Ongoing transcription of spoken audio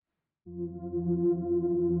Welcome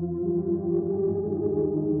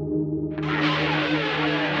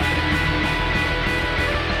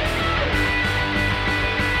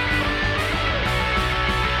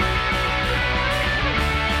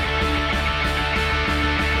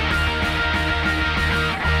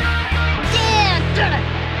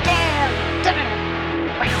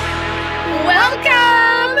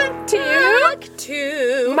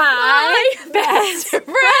to my best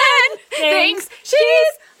friend thinks she's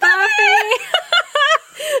Buffy.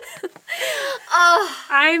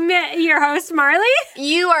 I'm your host, Marley.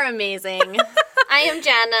 You are amazing. I am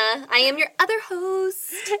Jana. I am your other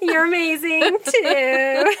host. You're amazing,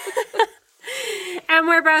 too. And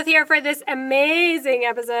we're both here for this amazing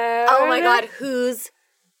episode. Oh my god,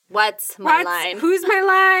 What's my line? Who's my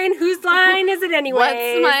line? Whose line is it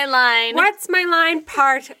anyway? What's my line? What's my line?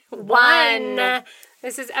 Part 1.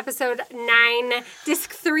 This is episode 9,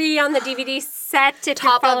 disc 3 on the DVD set. If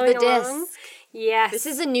Top you're of the following along. disc. Yes. This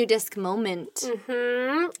is a new disc moment.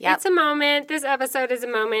 Mm-hmm. Yep. It's a moment. This episode is a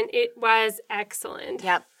moment. It was excellent.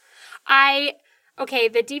 Yep. Okay,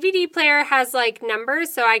 the DVD player has, like,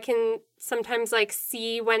 numbers, so I can sometimes, like,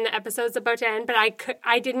 see when the episode's about to end, but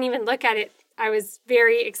I didn't even look at it. I was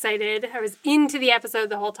very excited. I was into the episode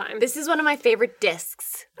the whole time. This is one of my favorite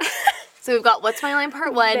discs. So we've got What's My Line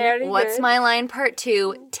Part 1, Very What's good. My Line Part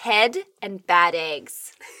 2, Ted and Bad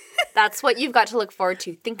Eggs. That's what you've got to look forward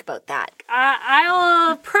to. Think about that.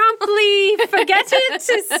 I'll promptly forget it as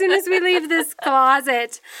soon as we leave this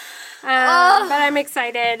closet. But I'm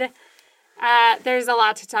excited. There's a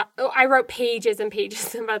lot to talk. Oh, I wrote pages and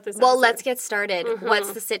pages about this Well, episode. let's get started.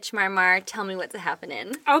 What's the sitch, Marmar? Tell me what's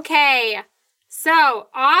happening. Okay, so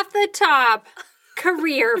off the top,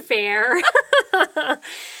 career fair.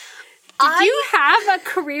 Did you have a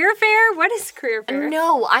career fair? What is career fair?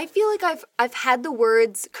 No, I feel like I've had the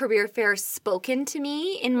words career fair spoken to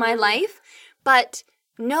me in my life, but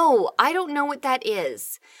no, I don't know what that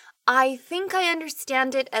is. I think I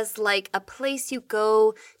understand it as like a place you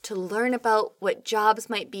go to learn about what jobs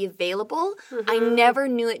might be available. I never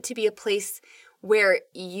knew it to be a place where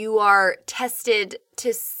you are tested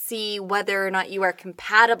to see whether or not you are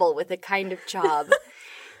compatible with a kind of job.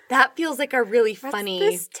 That feels like a really funny...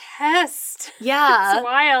 What's this test? Yeah. It's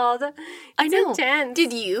wild. I know. Intense.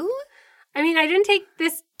 Did you? I mean, I didn't take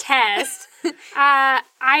this test.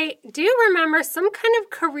 I do remember some kind of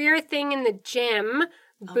career thing in the gym.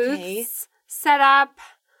 Booths set up.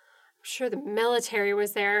 I'm sure the military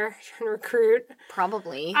was there trying to recruit.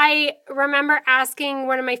 Probably. I remember asking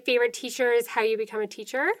one of my favorite teachers how you become a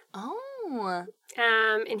teacher. Oh.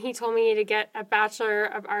 And he told me to get a Bachelor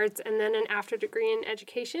of Arts and then an after degree in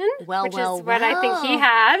education. Which is what I think he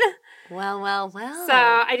had. Well. So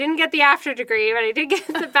I didn't get the after degree, but I did get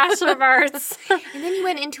the Bachelor of Arts. And then you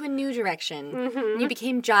went into a new direction. You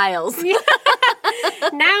became Giles.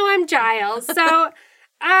 Now I'm Giles. So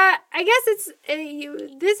I guess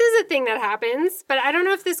this is a thing that happens, but I don't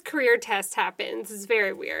know if this career test happens. It's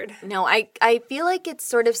very weird. No, I feel like it's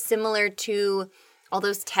sort of similar to all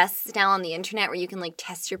those tests now on the internet where you can like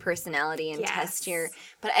test your personality and test your...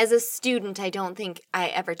 But as a student, I don't think I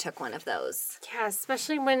ever took one of those. Yeah,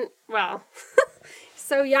 especially when,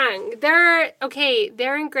 so young. They're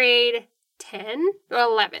in grade 10 or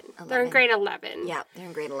 11. They're in grade 11. Yeah, they're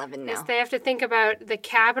in grade 11 now. Yes, they have to think about the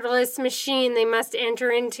capitalist machine they must enter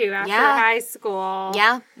into after high school.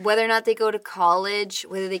 Yeah, whether or not they go to college,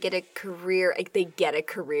 whether they get a career, they get a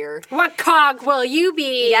career. What cog will you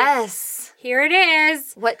be? Yes. Here it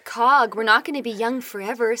is. What cog? We're not going to be young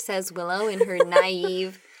forever, says Willow in her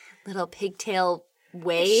naive little pigtail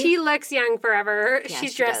way. She looks young forever. Yeah, she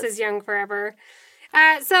she dresses does. young forever.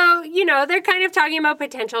 So, they're kind of talking about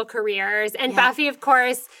potential careers. And Buffy, of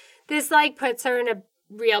course, this, puts her in a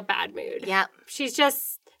real bad mood. Yeah. She's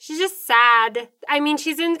just sad. I mean,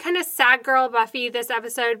 she's in kind of sad girl Buffy this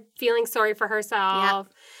episode, feeling sorry for herself.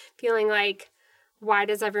 Feeling like, why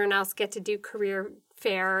does everyone else get to do career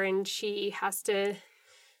fair and she has to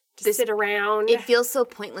sit around? It feels so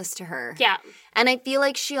pointless to her. Yeah. And I feel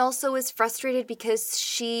like she also is frustrated because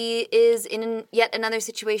she is in yet another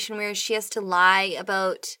situation where she has to lie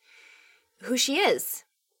about who she is.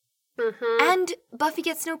 Mm-hmm. And Buffy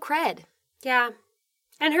gets no cred. Yeah.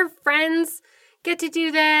 And her friends get to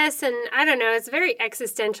do this, and I don't know, it's very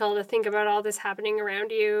existential to think about all this happening around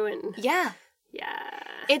you, and... Yeah.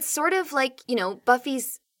 It's sort of like,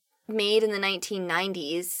 Buffy's made in the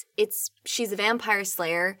 1990s. She's a vampire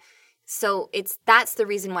slayer, so that's the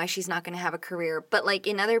reason why she's not going to have a career. But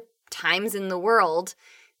in other times in the world,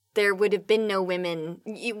 there would have been no women.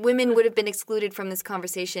 Women would have been excluded from this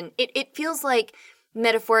conversation. It feels like,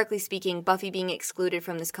 metaphorically speaking, Buffy being excluded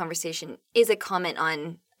from this conversation is a comment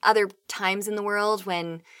on other times in the world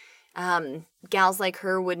when gals like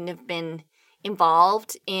her wouldn't have been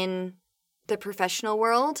involved in the professional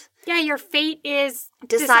world. Yeah, your fate is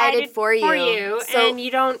decided for you. So, and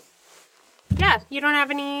you don't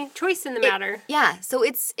have any choice in the matter. Yeah, so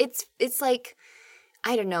it's like,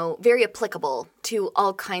 I don't know, very applicable to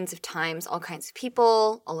all kinds of times, all kinds of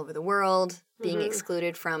people all over the world being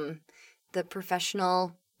excluded from the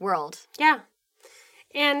professional world. Yeah.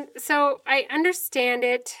 And so I understand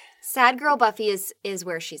it. Sad girl Buffy is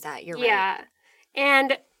where she's at. You're right. Yeah.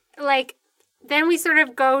 And like then we sort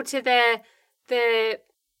of go to the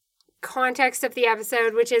context of the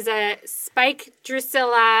episode, which is a Spike,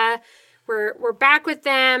 Drusilla. We're back with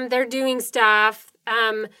them. They're doing stuff.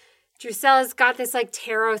 Drusilla's got this like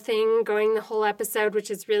tarot thing going the whole episode, which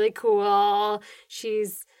is really cool. She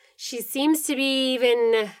seems to be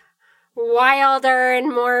even wilder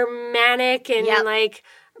and more manic and like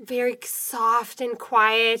very soft and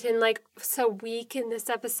quiet and like so weak in this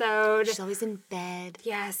episode. She's always in bed.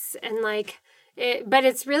 Yes, and like but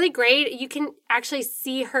it's really great. You can actually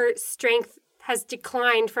see her strength has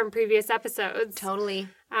declined from previous episodes. Totally.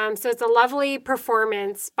 So it's a lovely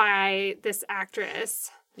performance by this actress.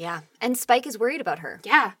 Yeah. And Spike is worried about her.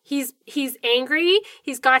 Yeah. He's angry.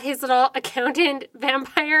 He's got his little accountant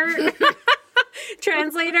vampire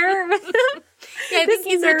translator. Yeah, this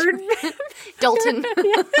nerd. Dalton.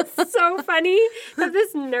 Yeah, it's so funny. Have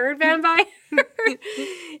this nerd vampire.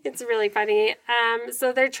 It's really funny.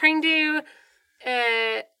 So they're trying to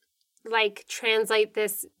like translate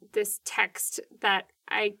this text that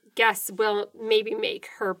I guess will maybe make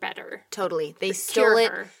her better. Totally. They stole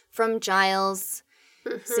it from Giles'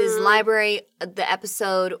 library, the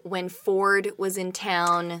episode when Ford was in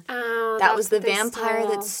town. Oh, that was the vampire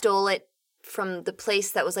that stole it from the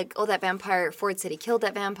place that was like, oh, that vampire, Ford said he killed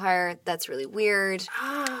that vampire. That's really weird.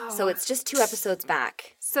 Oh. So it's just 2 episodes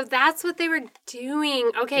back. So that's what they were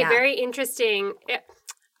doing. Okay, very interesting.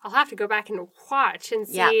 I'll have to go back and watch and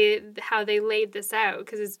see how they laid this out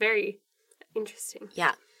because it's very interesting.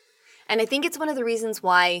 Yeah. And I think it's one of the reasons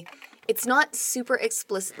why it's not super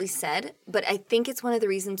explicitly said, but I think it's one of the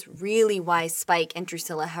reasons really why Spike and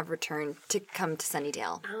Drusilla have returned to come to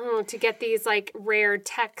Sunnydale. Oh, to get these like rare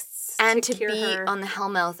texts and to cure be her. On the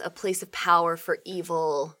Hellmouth, a place of power for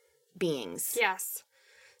evil beings. Yes.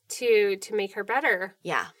 To make her better.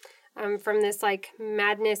 Yeah. From this like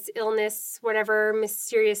madness, illness, whatever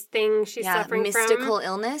mysterious thing she's suffering from. Mystical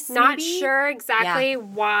illness, Not maybe? sure exactly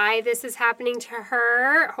why this is happening to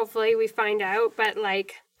her. Hopefully we find out. But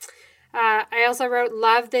like, I also wrote,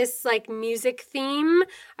 love this like music theme.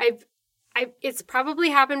 It's probably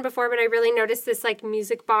happened before, but I really noticed this like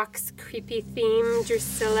music box creepy theme,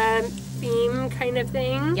 Drusilla theme kind of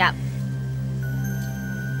thing. Yeah.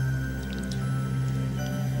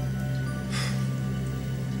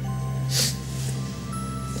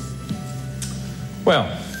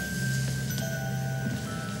 Well,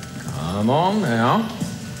 come on now.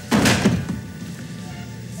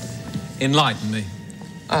 Enlighten me.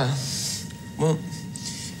 Well,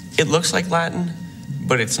 it looks like Latin,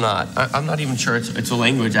 but it's not. I'm not even sure it's a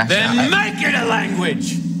language, actually. Then make it a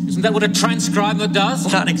language! Isn't that what a transcriber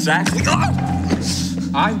does? Not exactly.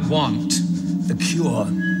 I want the cure.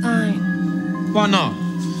 Fine. Why not?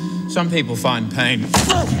 Some people find pain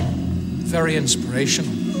very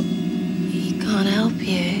inspirational. He can't help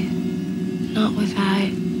you. Not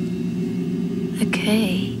without the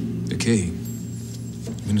key. The key?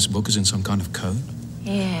 You mean this book is in some kind of code?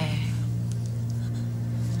 Yeah.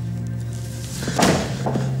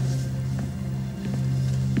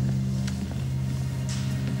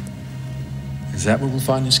 Is that where we'll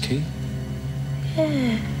find this key?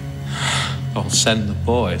 Yeah. I'll send the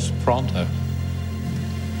boys pronto.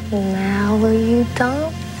 Now will you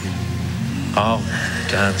dance? I'll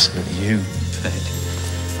dance with you, Betty.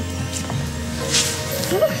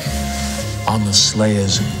 On the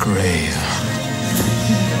Slayer's grave.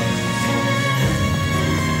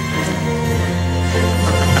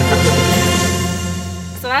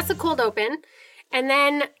 So that's a cold open. And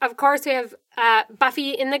then, of course, we have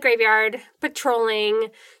Buffy in the graveyard patrolling.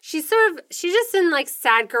 She's just in like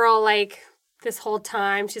sad girl, like this whole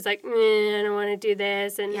time. She's like, I don't want to do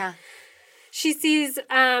this. And she sees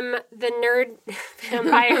the nerd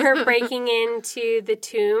vampire breaking into the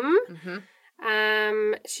tomb.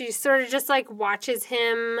 Mm-hmm. She sort of just like watches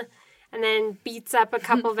him and then beats up a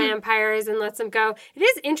couple vampires and lets them go. It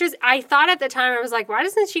is interesting. I thought at the time, I was like, why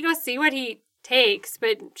doesn't she go see what he takes?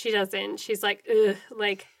 But she doesn't. She's like, ugh,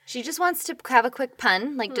 like. She just wants to have a quick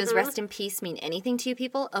pun. Like, does rest in peace mean anything to you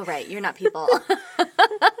people? Oh, right. You're not people. Pow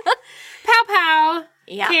pow.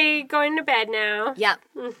 Yeah. Okay, going to bed now. Yeah.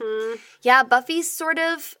 Mm-hmm. Yeah, Buffy's sort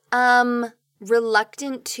of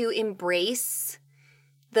reluctant to embrace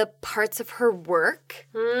the parts of her work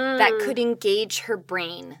that could engage her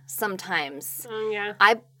brain sometimes. Yeah.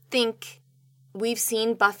 I think we've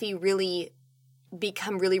seen Buffy really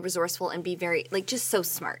become really resourceful and be very, like, just so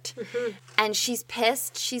smart. Mm-hmm. And she's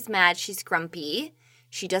pissed, she's mad, she's grumpy.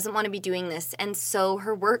 She doesn't want to be doing this, and so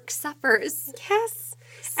her work suffers. Yes.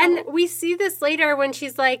 And we see this later when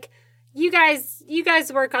she's like, you guys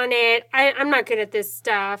work on it. I'm not good at this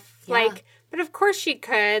stuff. Yeah. Like, but of course she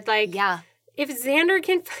could. Like, Yeah. if Xander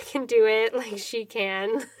can fucking do it, like she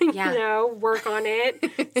can, Yeah. you know, work on it.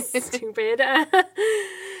 Stupid.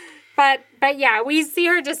 But yeah, we see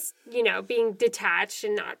her just, you know, being detached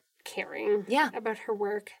and not caring about her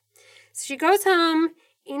work. So she goes home.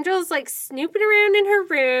 Angel's like snooping around in her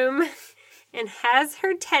room and has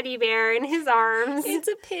her teddy bear in his arms. It's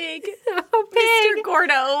a pig. Oh, pig. Mr.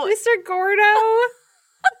 Gordo. Mr. Gordo.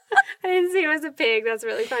 I didn't see it was a pig. That's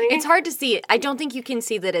really funny. It's hard to see it. I don't think you can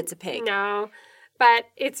see that it's a pig. No, but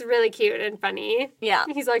it's really cute and funny. Yeah.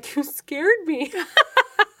 He's like, you scared me.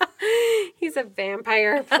 He's a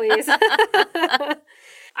vampire, please.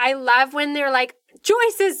 I love when they're like,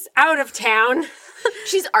 Joyce is out of town.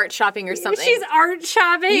 She's art shopping or something. She's art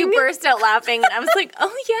shopping. You burst out laughing, and I was like,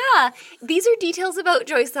 oh, yeah. These are details about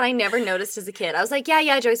Joyce that I never noticed as a kid. I was like,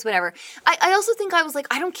 yeah, Joyce, whatever. I also think I was like,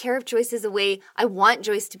 I don't care if Joyce is away. I want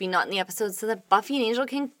Joyce to be not in the episode so that Buffy and Angel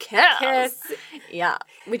can kiss. Yeah.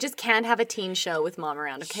 We just can't have a teen show with Mom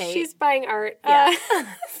around, okay? She's buying art. Yeah.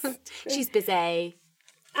 She's busy.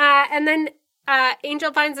 And then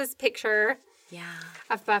Angel finds this picture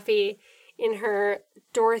of Buffy in her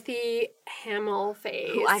Dorothy Hamill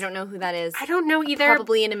phase. Who, I don't know who that is. I don't know either.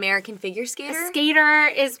 Probably an American figure skater? A skater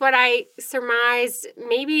is what I surmised.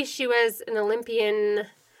 Maybe she was an Olympian.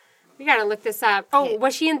 We gotta look this up. Oh,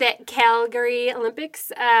 was she in the Calgary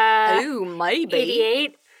Olympics? Ooh, maybe.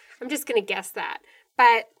 88. I'm just gonna guess that.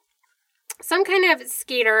 But some kind of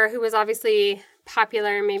skater who was obviously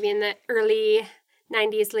popular maybe in the early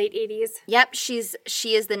 90s, late 80s. Yep, she is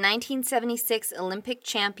the 1976 Olympic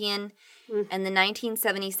champion and the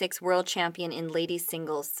 1976 world champion in ladies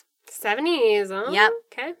singles. 70s, huh? Yep.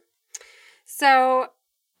 Okay. So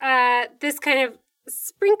this kind of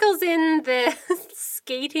sprinkles in the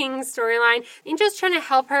skating storyline. Angel's trying to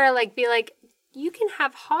help her, like, be like, you can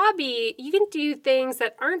have hobby. You can do things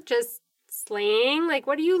that aren't just slaying. Like,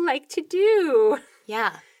 what do you like to do?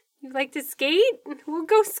 Yeah. You like to skate? We'll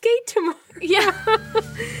go skate tomorrow. Yeah.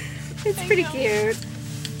 It's pretty cute.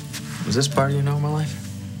 Was this part of your normal life?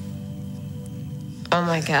 Oh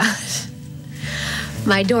my God.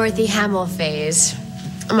 My Dorothy Hamill phase.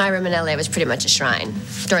 My room in LA was pretty much a shrine.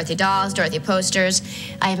 Dorothy dolls, Dorothy posters.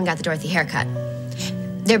 I even got the Dorothy haircut.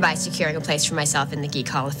 Thereby securing a place for myself in the Geek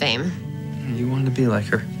Hall of Fame. You wanted to be like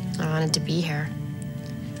her. I wanted to be her.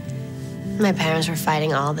 My parents were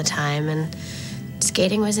fighting all the time, and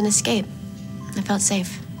skating was an escape. I felt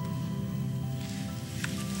safe.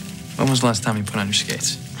 When was the last time you put on your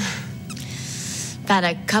skates? About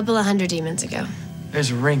a couple of 100 demons ago. There's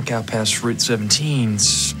a rink out past Route 17.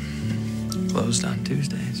 It's closed on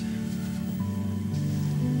Tuesdays.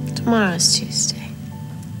 Tomorrow's Tuesday.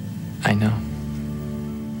 I know.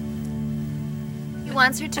 He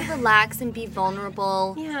wants her to relax and be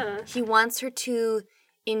vulnerable. Yeah. He wants her to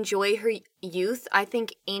enjoy her youth. I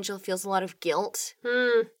think Angel feels a lot of guilt.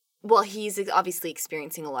 Well, he's obviously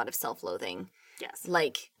experiencing a lot of self-loathing. Yes.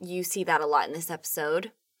 Like, you see that a lot in this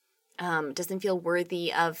episode. Doesn't feel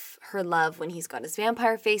worthy of her love when he's got his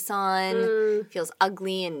vampire face on. Feels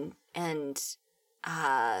ugly and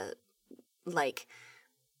like,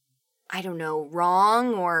 I don't know,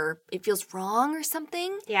 wrong, or it feels wrong or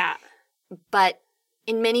something. Yeah. But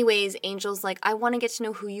in many ways, Angel's like, I want to get to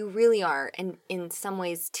know who you really are. And in some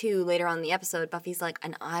ways, too, later on in the episode, Buffy's like,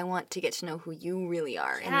 and I want to get to know who you really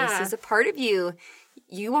are. And this is a part of you.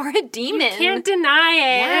 You are a demon. You can't deny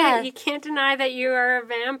it. Yeah. You can't deny that you are a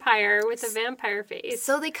vampire with a vampire face.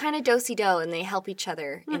 So they kind of do-si-do and they help each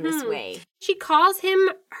other in this way. She calls him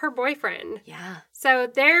her boyfriend. Yeah. So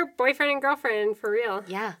they're boyfriend and girlfriend for real.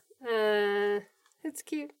 Yeah. It's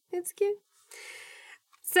cute. It's cute.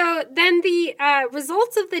 So then the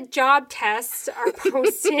results of the job tests are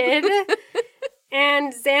posted,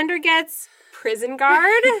 and Xander gets prison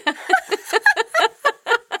guard.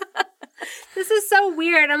 This is so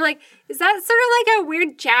weird. I'm like, is that sort of like a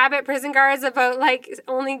weird jab at prison guards about, like,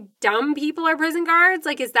 only dumb people are prison guards?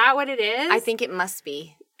 Like, is that what it is? I think it must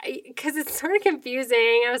be. Because it's sort of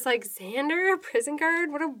confusing. I was like, Xander, a prison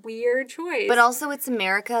guard? What a weird choice. But also, it's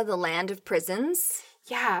America, the land of prisons.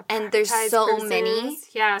 Yeah. And there's privatized so prisons. many.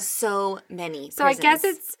 Yeah. So many So I guess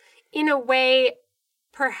prisons. it's, in a way,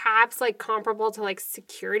 perhaps, like, comparable to, like,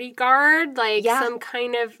 security guard. Like, Yeah. some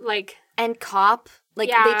kind of, like... And cop. Like,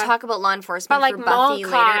 Yeah. they talk about law enforcement But, like, for mall Buffy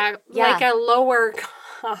cop. later. Yeah. Like, a lower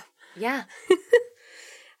cop. Yeah.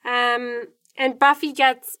 And Buffy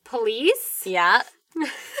gets police. Yeah.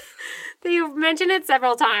 They mention it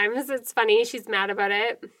several times. It's funny. She's mad about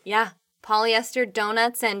it. Yeah. Polyester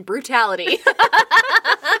donuts and brutality.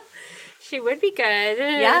 She would be good.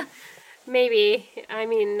 Yeah. Maybe. I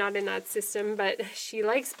mean, not in that system, but she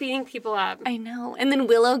likes beating people up. I know. And then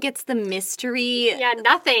Willow gets the mystery. Yeah,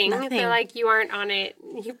 nothing. Nothing. They're like, you aren't on it.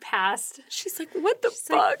 You passed. She's like, what the It's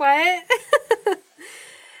fuck? like, what?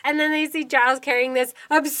 And then they see Giles carrying this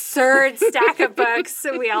absurd stack of books.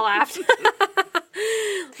 So we all laughed.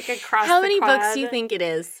 Like across How the many books quad. do you think it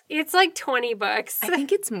is? It's like 20 books. I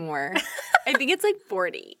think it's more. I think it's like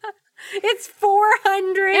 40. It's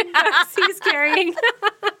 400 books he's carrying.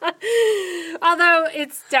 Although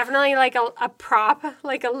it's definitely like a prop,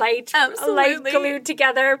 like a light Absolutely. glued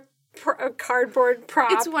together cardboard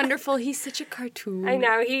prop. It's wonderful. He's such a cartoon. I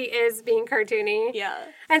know, he is being cartoony. Yeah.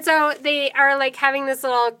 And so they are like having this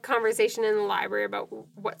little conversation in the library about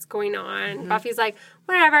what's going on. Mm-hmm. Buffy's like,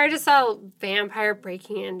 whatever, I just saw a vampire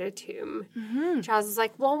breaking into a tomb. Mm-hmm. Giles is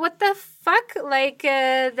like, well, what the fuck? Like,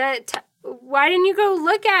 why didn't you go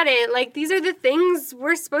look at it? Like, these are the things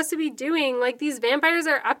we're supposed to be doing. Like, these vampires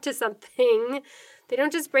are up to something. They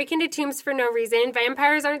don't just break into tombs for no reason.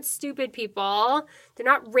 Vampires aren't stupid people. They're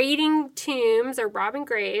not raiding tombs or robbing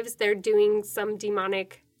graves. They're doing some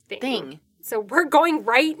demonic thing. So we're going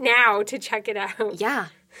right now to check it out. Yeah.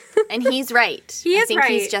 And he's right. He is I think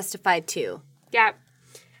right. he's justified too. Yeah.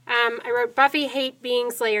 I wrote Buffy hate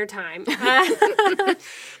being Slayer time.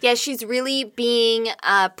 Yeah, she's really being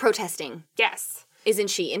protesting, Yes. isn't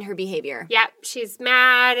she, in her behavior? Yeah, she's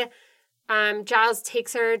mad. Giles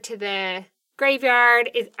takes her to the graveyard.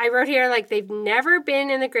 I wrote here, like, they've never been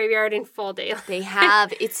in the graveyard in full daylight. They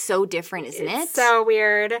have. It's so different, isn't it? So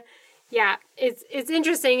weird. Yeah, it's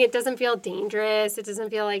interesting. It doesn't feel dangerous. It doesn't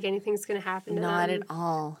feel like anything's going to happen to Not them. at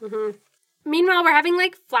all. Meanwhile, we're having,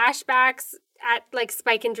 like, flashbacks at, like,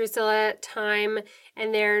 Spike and Drusilla time,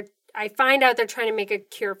 and I find out they're trying to make a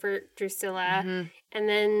cure for Drusilla, and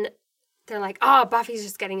then they're like, oh, Buffy's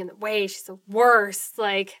just getting in the way. She's the worst.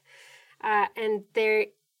 Like, and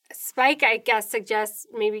Spike, I guess, suggests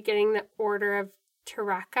maybe getting the Order of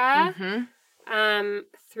Taraka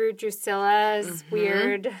through Drusilla's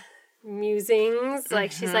weird musings.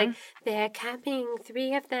 Like, she's like, they're coming,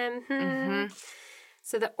 3 of them.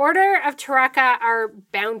 So the Order of Taraka are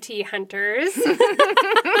bounty hunters.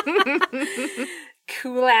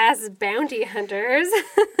 Cool-ass bounty hunters.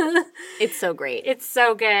 It's so great. It's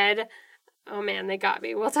so good. Oh, man, they got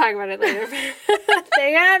me. We'll talk about it later.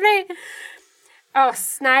 They got me. Oh,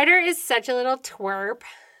 Snyder is such a little twerp.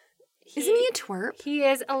 Isn't he a twerp? He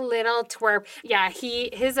is a little twerp. Yeah,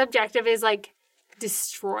 his objective is, like,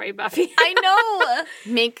 destroy Buffy. I know.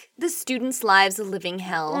 Make the students' lives a living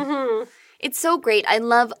hell. It's so great. I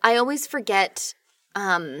always forget,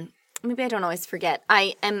 maybe I don't always forget.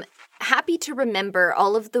 I am happy to remember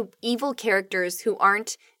all of the evil characters who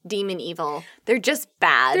aren't demon evil. They're just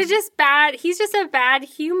bad. They're just bad. He's just a bad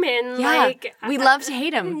human. Yeah. Like, We love to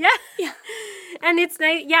hate him. yeah. And it's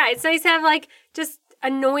nice. Yeah, it's nice to have, like, just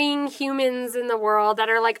annoying humans in the world that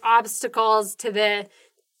are, like, obstacles to the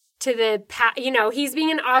path. You know, he's being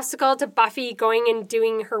an obstacle to Buffy going and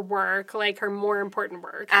doing her work, like her more important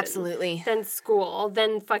work. Absolutely. Than school,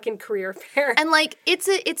 than fucking career fair. And like it's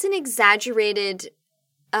an exaggerated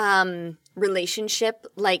relationship.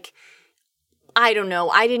 Like, I don't know.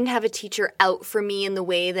 I didn't have a teacher out for me in the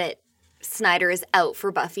way that Snyder is out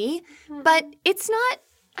for Buffy, but it's not,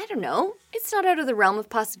 I don't know. It's not out of the realm of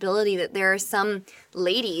possibility that there are some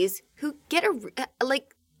ladies who get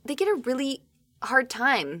they get a really hard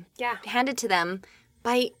time handed to them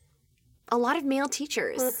by a lot of male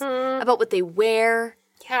teachers about what they wear,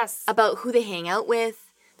 Yes. about who they hang out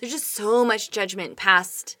with. There's just so much judgment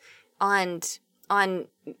passed on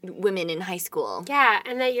women in high school. Yeah,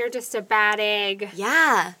 and that you're just a bad egg,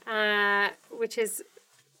 Yeah. which is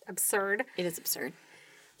absurd. It is absurd.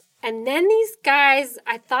 And then these guys,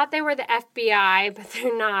 I thought they were the FBI, but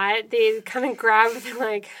they're not. They come and grab, they're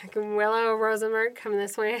like, Willow Rosenberg, come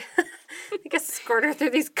this way. Like, escort her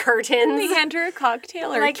through these curtains. They hand her a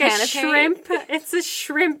cocktail or like a canapé. a shrimp. It's a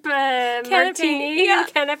shrimp martini yeah.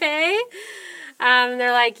 canapé.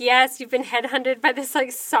 They're like, yes, you've been headhunted by this,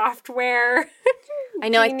 like, software. I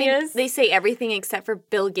know, genius. I think they say everything except for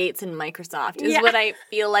Bill Gates and Microsoft is Yeah. what I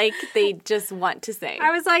feel like they just want to say.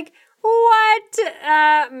 I was like,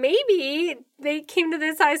 What? Maybe they came to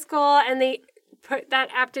this high school and they put that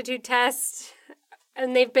aptitude test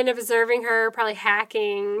and they've been observing her, probably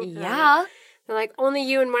hacking. Yeah. They're like, only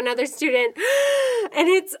you and one other student. And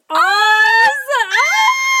it's Oz!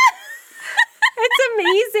 It's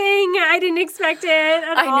amazing. I didn't expect it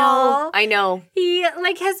at all. I know. He,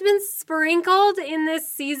 like, has been sprinkled in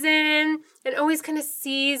this season and always kind of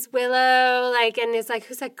sees Willow, like, and is like,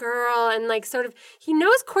 who's that girl? And, like, sort of, he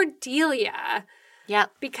knows Cordelia Yeah.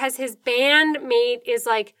 because his bandmate is,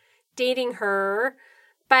 like, dating her,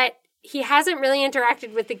 but he hasn't really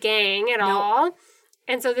interacted with the gang at all.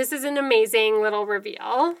 And so this is an amazing little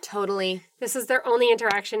reveal. Totally. This is their only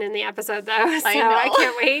interaction in the episode, though, so I know. I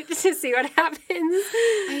can't wait to see what happens.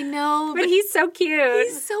 I know. But he's so cute.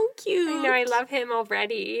 he's so cute. I know, I love him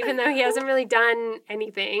already, even though he hasn't really done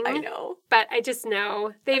anything. I know. But I just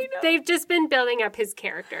know. They've just been building up his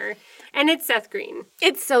character. And it's Seth Green.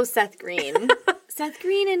 It's so Seth Green. Seth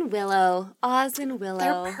Green and Willow. Oz and Willow.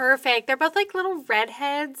 They're perfect. They're both like little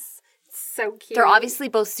redheads. So cute. They're obviously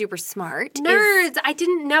both super smart. Nerds. I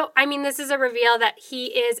didn't know. I mean, this is a reveal that he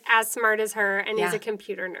is as smart as her and Yeah. is a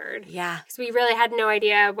computer nerd. Yeah. Because we really had no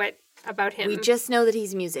idea what about him. We just know that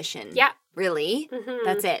he's a musician. Yeah. Really? Mm-hmm.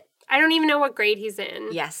 That's it. I don't even know what grade he's in.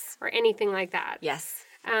 Yes. Or anything like that. Yes.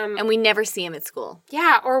 Um, And we never see him at school.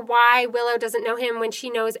 yeah, or why Willow doesn't know him when she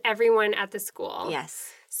knows everyone at the school.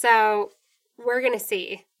 Yes. So we're going to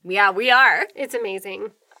see. Yeah, we are. It's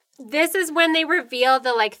amazing. This is when they reveal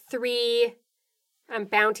the, like, 3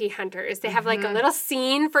 bounty hunters. They have, like, a little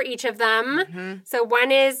scene for each of them. So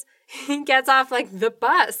one is, he gets off, like, the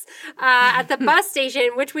bus at the bus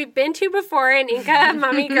station, which we've been to before in Inca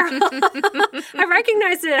Mummy Girl. I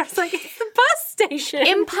recognized it. I was like, it's the bus station.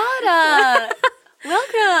 Impada!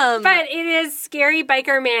 Welcome! But it is scary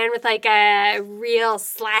biker man with, like, a real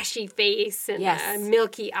slashy face and Yes. a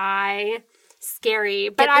milky eye. Scary.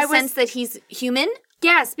 But Get the I was... sense that he's human?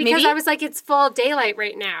 Yes, because Maybe? I was like, it's full daylight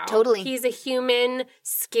right now. Totally. He's a human,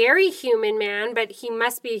 scary human man, but he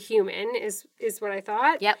must be a human, is what I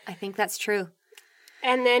thought. Yep, I think that's true.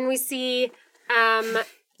 And then we see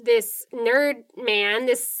this nerd man,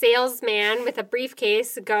 this salesman with a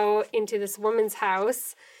briefcase go into this woman's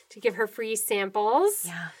house to give her free samples.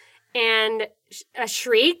 Yeah. And a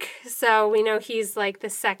shriek, so we know he's like the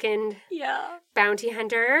second bounty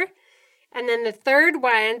hunter. And then the third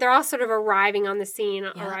one, they're all sort of arriving on the scene,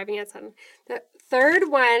 arriving at something. The third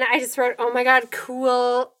one, I just wrote, oh my God,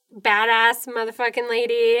 cool, badass motherfucking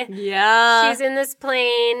lady. Yeah. She's in this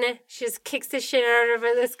plane. She just kicks the shit out of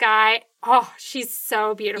this guy. Oh, she's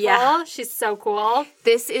so beautiful. Yeah. She's so cool.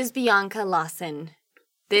 This is Bianca Lawson.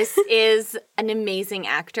 This is an amazing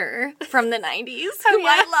actor from the 90s who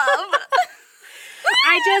I love.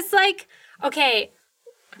 I just like, okay,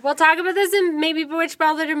 we'll talk about this in maybe Bewitched,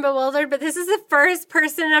 Bothered, and Bewildered, but this is the first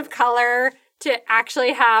person of color to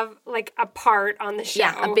actually have like a part on the show.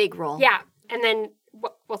 Yeah, a big role. Yeah, and then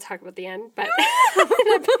we'll talk about the end, but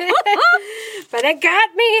but it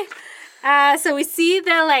got me. So we see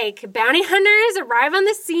the like bounty hunters arrive on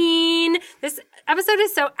the scene. This episode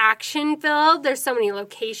is so action filled. There's so many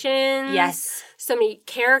locations. Yes. So many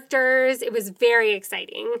characters. It was very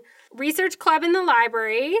exciting. Research club in the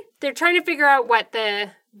library. They're trying to figure out what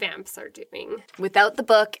the vamps are doing. Without the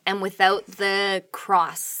book and without the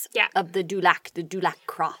cross Yeah. of the Dulac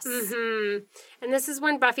cross. And this is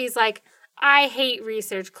when Buffy's like, I hate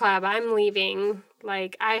research club. I'm leaving.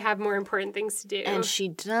 Like, I have more important things to do. And she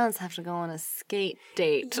does have to go on a skate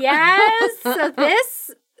date. Yes. So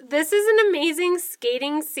this is an amazing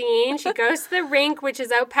skating scene. She goes to the rink, which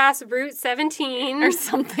is out past Route 17. Or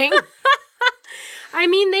something. I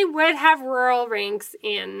mean, they would have rural rinks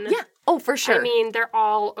in. Yeah. Oh, for sure. I mean, they're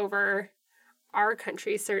all over our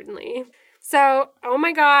country, certainly. So, oh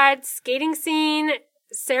my God, skating scene.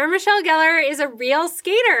 Sarah Michelle Gellar is a real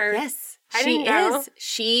skater. yes, I she didn't know. is.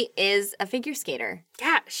 She is a figure skater.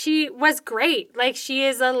 Yeah, she was great. Like, she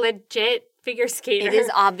is a legit figure skater. It is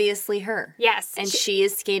obviously her. Yes. And she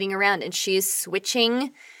is skating around and she is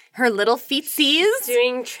switching her little feetsies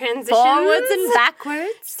doing transitions. forwards and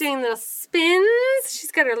backwards. Doing little spins.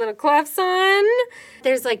 She's got her little gloves on.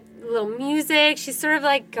 There's like little music. She's sort of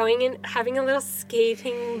like going and having a little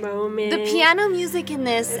skating moment. The piano music in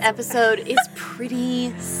this episode is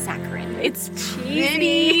pretty saccharine. It's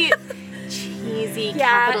pretty cheesy,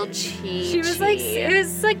 capital cheesy. She was like, it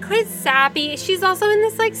was like quite sappy. She's also in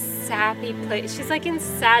this like sappy place. She's like in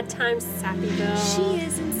Sad Times Sappyville. She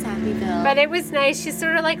is in Sappyville. But it was nice. She's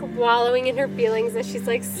sort of like wallowing in her feelings as she's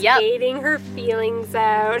like skating her feelings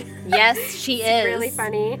out. Yes, she is. Really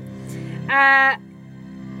funny.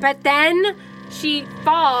 But then she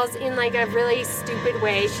falls in like a really stupid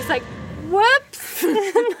way. She's like, whoops.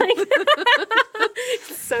 Like,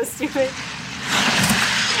 it's so stupid.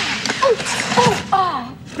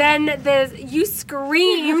 Then you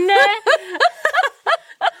screamed.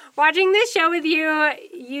 Watching this show with you,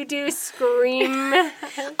 you do scream.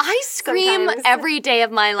 I scream sometimes. every day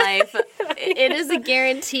of my life. It is a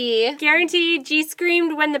guarantee. Guaranteed, G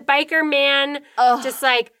screamed when the biker man just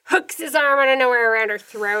like hooks his arm out of nowhere around her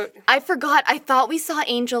throat. I forgot. I thought we saw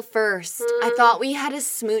Angel first. I thought we had a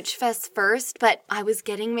smooch fest first, but I was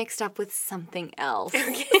getting mixed up with something else.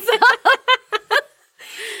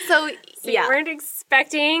 So You weren't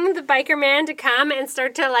expecting the biker man to come and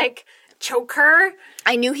start to like choke her.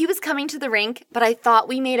 I knew he was coming to the rink, but I thought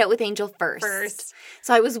we made out with Angel first.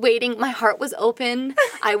 So I was waiting. My heart was open.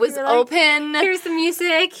 I was You're like, open. Here's the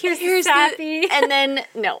music. Here's the sappy. And then,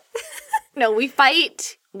 no, we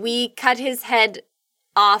fight. We cut his head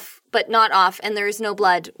off, but not off, and there is no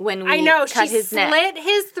blood when we cut his neck. She slit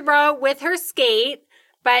his throat with her skate,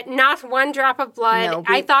 but not one drop of blood. No,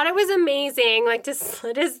 I thought it was amazing, like to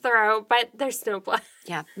slit his throat, but there's no blood.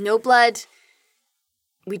 Yeah, no blood.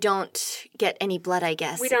 We don't get any blood, I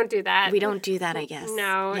guess. We don't do that. We don't do that, I guess.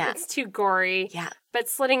 No, Yeah. it's too gory. Yeah. But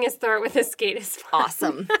slitting his throat with a skate is fun.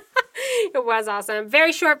 Awesome. It was awesome.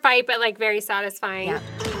 Very short fight, but like very satisfying. Yeah.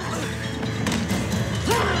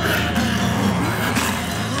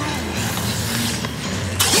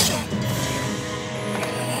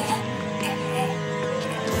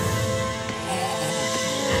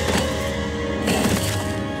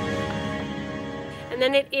 And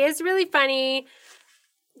then it is really funny.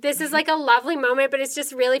 This is like a lovely moment, but it's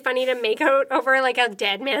just really funny to make out over like a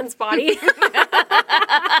dead man's body.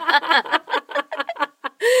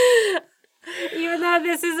 Even though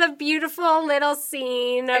this is a beautiful little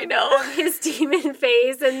scene of his demon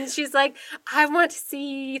face, and she's like, I want to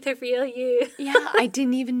see the real you. Yeah, I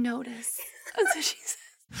didn't even notice. That's what she said.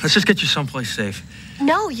 Let's just get you someplace safe.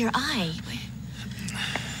 No, your eye.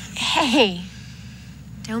 Hey.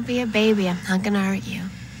 Don't be a baby. I'm not gonna hurt you.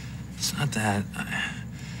 It's not that.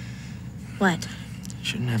 What? You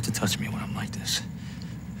shouldn't have to touch me when I'm like this.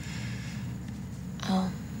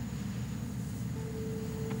 Oh.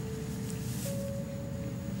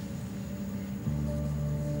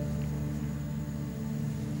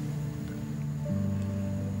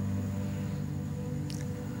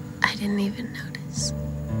 I didn't even notice.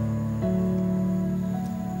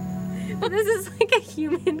 This is like a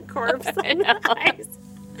human corpse on the ice.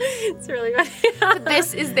 It's really funny.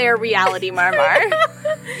 This is their reality, Marmar.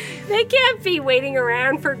 They can't be waiting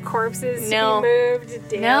around for corpses to be moved.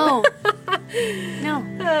 Damn. No. No.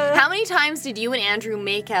 How many times did you and Andrew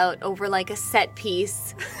make out over like a set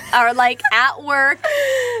piece? Or like at work?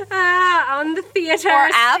 On the theater Or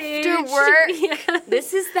stage. after work? Yeah.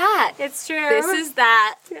 This is that. It's true. This is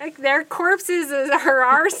that. Like, their corpses are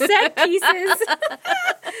our set pieces.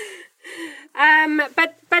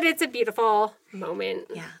 But it's a beautiful moment.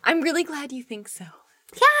 Yeah. I'm really glad you think so.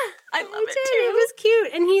 Yeah. I love me it too. too. It was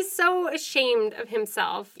cute. And he's so ashamed of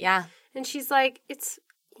himself. Yeah. And she's like,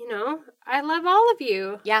 I love all of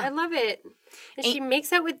you. Yeah. I love it. And she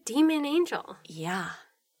makes out with Demon Angel. Yeah.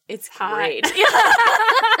 It's hot. great.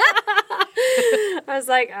 I was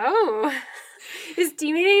like, oh, is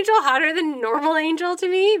Demon Angel hotter than normal Angel to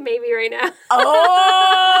me? Maybe right now.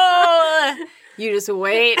 Oh! You just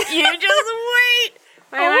wait. You just wait.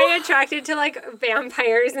 Why am I attracted to like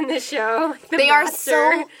vampires in this show? Like, the They are monster.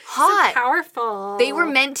 so hot. So powerful. They were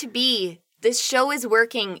meant to be. This show is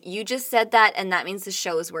working. You just said that, and that means the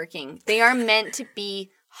show is working. They are meant to be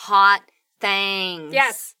hot things.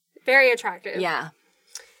 Yes. Very attractive. Yeah.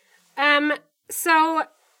 So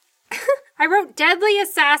I wrote Deadly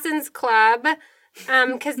Assassins Club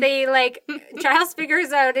because they like Giles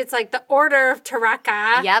figures out it's like the Order of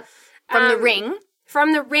Taraka. Yep. From the ring.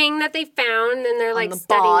 From the ring that they found, and they're like the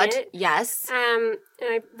studying bod. it. Yes. And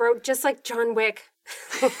I wrote just like John Wick.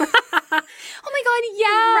 Oh my god,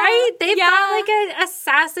 yeah. Right? They've got like an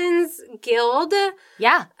assassins guild.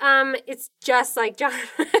 Yeah. It's just like John.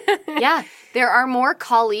 Yeah. There are more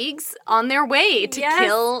colleagues on their way to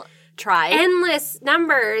kill Tribe. Endless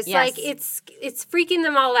numbers. Yes. Like it's freaking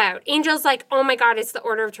them all out. Angel's like, oh my god, it's the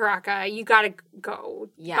Order of Taraka. You gotta go,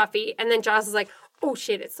 Buffy. And then Giles is like, oh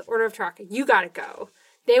shit, it's the Order of Taraka. You gotta go.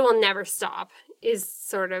 They will never stop, is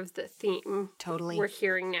sort of the theme. Totally. We're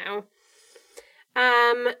hearing now.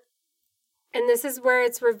 And this is where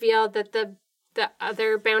it's revealed that the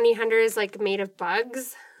other bounty hunter is like made of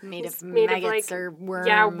bugs. Made of like, maggots or worms.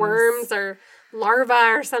 Yeah, worms or larvae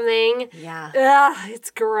or something. Yeah. Ugh, it's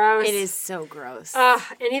gross. It is so gross.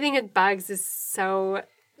 Anything with bugs is so...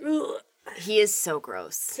 Ugh. He is so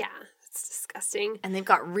gross. Yeah, it's disgusting. disgusting. And they've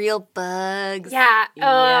got real bugs. Yeah. Oh,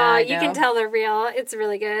 I you can know. tell they're real. It's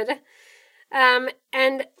really good.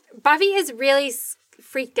 And Buffy is really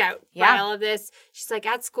freaked out by all of this. She's like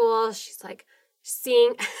at school. She's like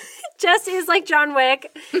seeing, just is like John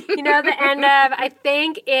Wick. You know, the end of, I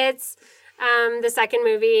think it's the second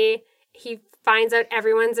movie. He finds out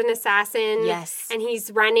everyone's an assassin. Yes. And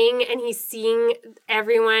he's running and he's seeing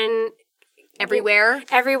everyone.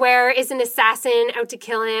 Everywhere is an assassin out to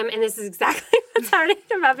kill him, and this is exactly what's happening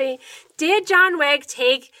to Buffy. Did John Wick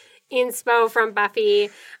take inspo from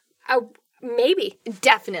Buffy? Maybe.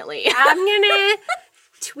 Definitely. I'm gonna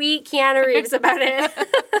tweet Keanu Reeves about it.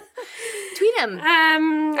 Tweet him.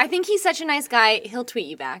 I think he's such a nice guy. He'll tweet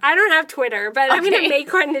you back. I don't have Twitter, but I'm gonna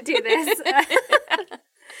make one to do this.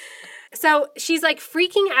 So she's like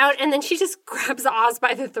freaking out, and then she just grabs Oz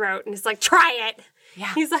by the throat and is like, "Try it."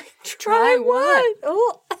 Yeah. He's like, "Try what?"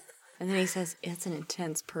 Oh. And then he says, "It's an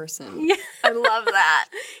intense person." Yeah. I love that.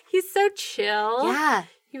 He's so chill. Yeah.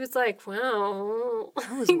 He was like, "Wow."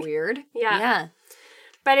 That was weird. Yeah. Yeah.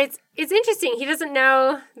 But it's interesting. He doesn't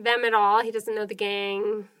know them at all. He doesn't know the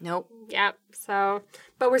gang. Nope. Yep. So,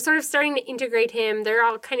 but we're sort of starting to integrate him. They're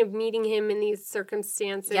all kind of meeting him in these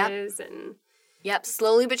circumstances, and Yep.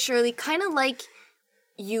 Slowly but surely, kind of like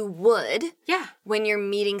you would yeah, when you're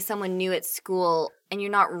meeting someone new at school and you're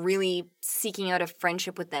not really seeking out a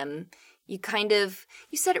friendship with them. You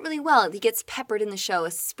said it really well. He gets peppered in the show,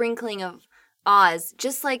 a sprinkling of Oz,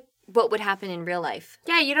 just like what would happen in real life.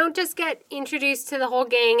 yeah. You don't just get introduced to the whole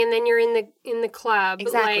gang and then you're in the club.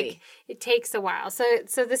 Exactly. Like, it takes a while. So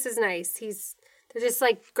this is nice. They're just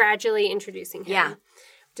like gradually introducing him. Yeah.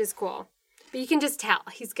 Which is cool. But you can just tell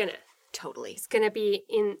he's gonna be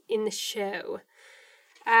in the show.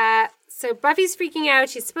 So Buffy's freaking out.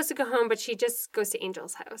 She's supposed to go home, but she just goes to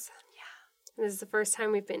Angel's house. Yeah. This is the first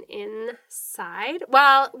time we've been inside.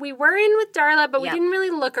 Well, we were in with Darla, but we didn't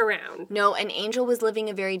really look around. No, and Angel was living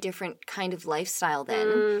a very different kind of lifestyle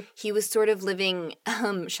then. He was sort of living,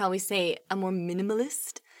 shall we say, a more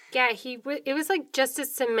minimalist. Yeah, it was like just a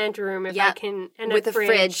cement room, if I can, and with a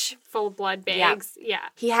fridge full of blood bags. Yeah.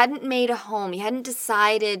 He hadn't made a home. He hadn't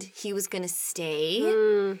decided he was going to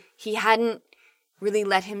stay. He hadn't really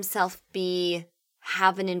let himself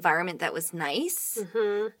have an environment that was nice.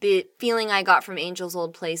 The feeling I got from Angel's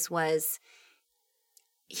old place was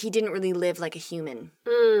he didn't really live like a human.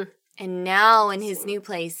 And now in his new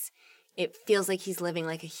place, it feels like he's living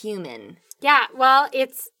like a human. Yeah, well,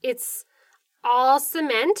 it's all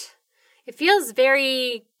cement. It feels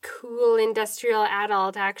very cool industrial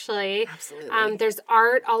adult, actually. Absolutely. There's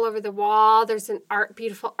art all over the wall. There's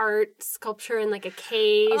beautiful art sculpture in like a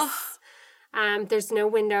case. There's no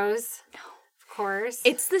windows. No. Of course.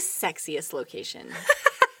 It's the sexiest location.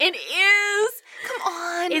 It is. Come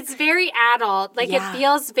on. It's very adult. Like, it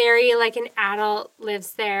feels very like an adult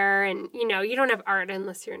lives there. And, you don't have art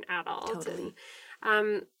unless you're an adult. Totally.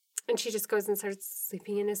 And she just goes and starts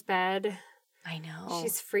sleeping in his bed. I know.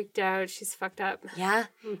 She's freaked out. She's fucked up. Yeah.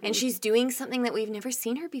 And she's doing something that we've never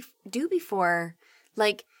seen her do before.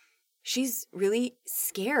 Like, she's really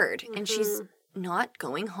scared and she's not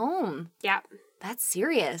going home. Yeah. That's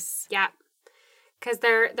serious. Yeah. Because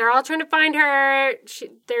they're all trying to find her.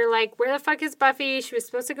 They're like, where the fuck is Buffy? She was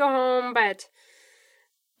supposed to go home, but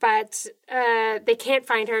they can't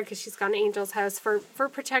find her because she's gone to Angel's house for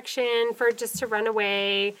protection, for just to run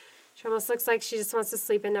away. She almost looks like she just wants to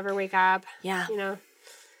sleep and never wake up. Yeah.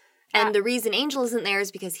 And the reason Angel isn't there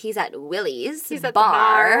is because he's at Willie's he's at the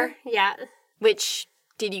bar. Yeah. Which,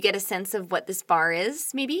 did you get a sense of what this bar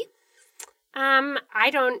is, maybe? I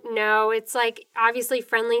don't know. It's like obviously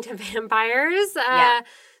friendly to vampires. Yeah.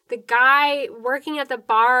 The guy working at the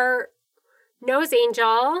bar knows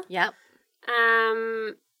Angel. Yep.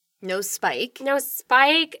 No Spike. No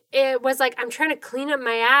Spike. It was like, I'm trying to clean up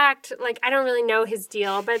my act. Like, I don't really know his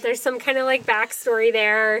deal, but there's some kind of like backstory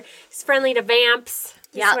there. He's friendly to vamps.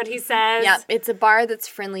 That's what he says. Yep. It's a bar that's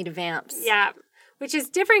friendly to vamps. Yeah. Which is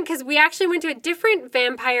different because we actually went to a different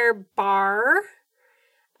vampire bar.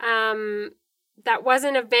 That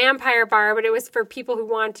wasn't a vampire bar, but it was for people who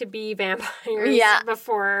want to be vampires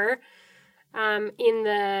before. In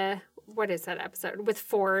the, what is that episode? With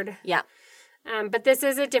Ford. Yeah. But this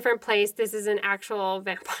is a different place. This is an actual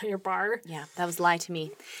vampire bar. Yeah, that was Lie to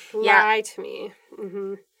Me. Lie to Me.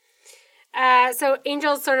 Mm-hmm. So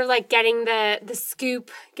Angel's sort of like getting the scoop,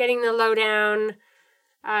 getting the lowdown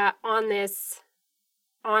on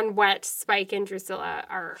what Spike and Drusilla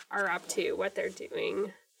are up to, what they're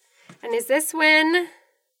doing. And is this when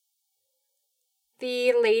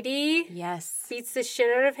the lady beats the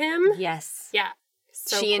shit out of him? Yes. Yeah.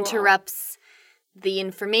 So she cool. interrupts the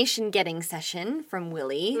information getting session from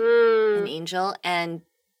Willie and Angel and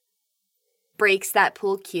breaks that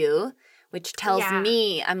pool cue, which tells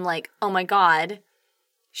me, I'm like, oh my God,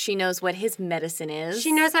 she knows what his medicine is.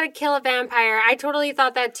 She knows how to kill a vampire. I totally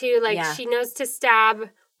thought that too. Like, she knows to stab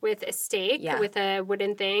with a stake, with a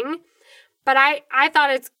wooden thing. But I thought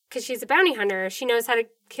it's because she's a bounty hunter. She knows how to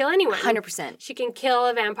kill anyone. 100%. She can kill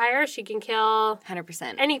a vampire. She can kill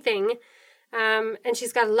 100%. anything. And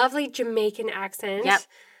she's got a lovely Jamaican accent. Yep.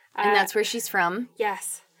 And that's where she's from.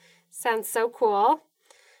 Yes. Sounds so cool.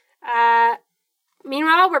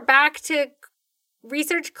 Meanwhile, we're back to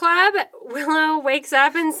Research Club. Willow wakes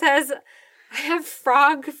up and says, I have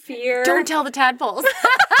frog fear. Don't tell the tadpoles.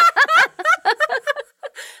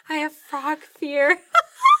 I have frog fear.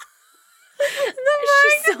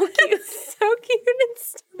 She's so cute. So cute and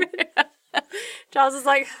stupid. Giles is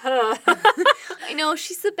like, huh. I know,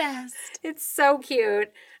 she's the best. It's so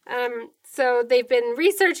cute. So they've been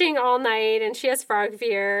researching all night, and she has frog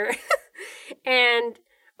fear. And,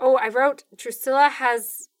 I wrote, Drusilla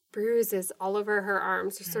has bruises all over her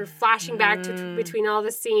arms. She's sort of flashing back to between all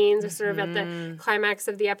the scenes. We're sort of at the climax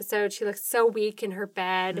of the episode. She looks so weak in her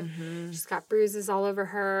bed. She's got bruises all over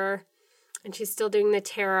her. And she's still doing the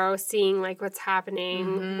tarot, seeing, like, what's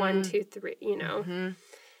happening. 1, 2, 3, you know.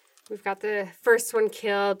 We've got the first one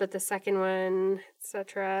killed, but the second one,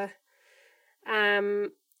 etc. And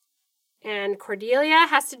Cordelia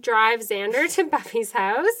has to drive Xander to Buffy's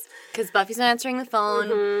house. Because Buffy's not answering the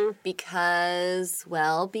phone. Because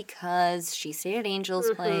she stayed at Angel's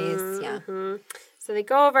place. Yeah. So they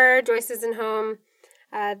go over. Joyce isn't home.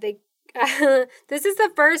 This is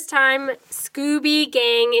the first time Scooby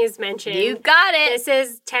Gang is mentioned. You got it. This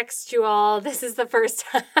is textual. This is the first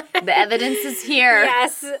time. The evidence is here.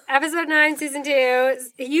 Yes. Episode 9, Season 2.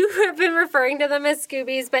 You have been referring to them as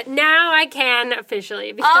Scoobies, but now I can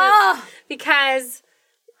officially because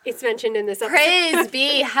it's mentioned in this episode. Praise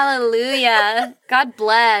be. Hallelujah. God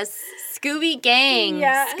bless. Scooby Gang.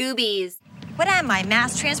 Yeah. Scoobies. What am I,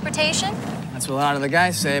 mass transportation? That's what a lot of the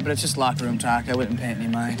guys say, but it's just locker room talk. I wouldn't pay any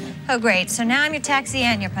mind. Oh, great. So now I'm your taxi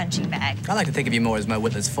and your punching bag. I like to think of you more as my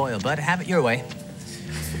witless foil, but have it your way.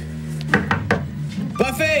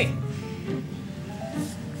 Buffy!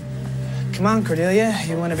 Come on, Cordelia.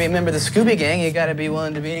 You want to be a member of the Scooby Gang, you gotta be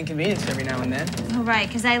willing to be inconvenienced every now and then. Oh, right,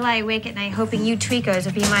 because I lie awake at night hoping you tweakos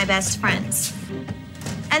will be my best friends.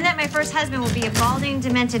 And that my first husband will be a balding,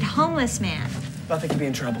 demented, homeless man. Buffy could be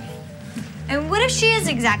in trouble. And what if she is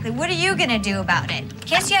exactly? What are you gonna do about it? In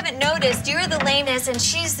case you haven't noticed, you're the lameness and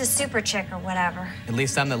she's the super chick or whatever. At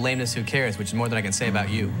least I'm the lameness who cares, which is more than I can say about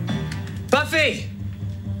you. Buffy!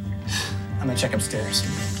 I'm gonna check upstairs.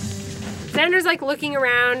 Xander's like looking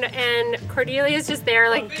around, and Cordelia's just there,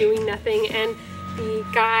 like doing nothing. And the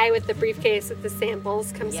guy with the briefcase with the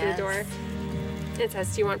samples comes to the door. It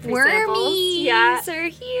says, "Do you want free samples?" Wormies are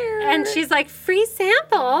here. And she's like, "Free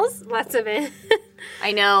samples? Lots of it."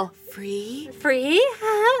 I know. Free?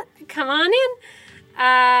 Huh? Come on in.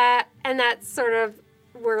 And that's sort of,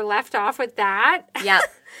 we're left off with that. Yeah.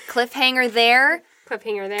 Cliffhanger there.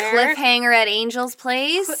 Cliffhanger there. Cliffhanger at Angel's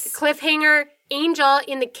place. Cliffhanger, Angel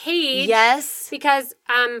in the cage. Yes. Because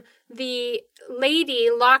the lady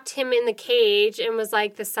locked him in the cage and was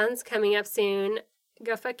like, "The sun's coming up soon.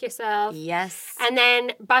 Go fuck yourself." Yes. And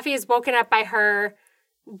then Buffy is woken up by her,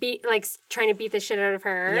 trying to beat the shit out of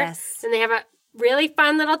her. Yes. And they have a really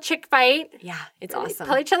fun little chick fight. Yeah, it's They awesome.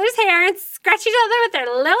 pull each other's hair and scratch each other with their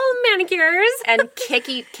little manicures. And kick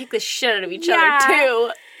the shit out of each Yeah. other,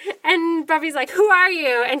 too. And Buffy's like, "Who are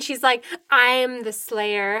you?" And she's like, "I am the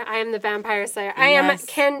Slayer. I am the Vampire Slayer. I am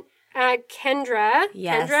Kendra."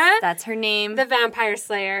 Yes, Kendra, that's her name. the Vampire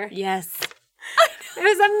Slayer. Yes. It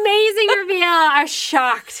was an amazing reveal. I was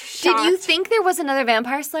shocked. Did you think there was another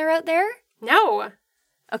Vampire Slayer out there? No.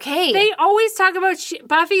 Okay. They always talk about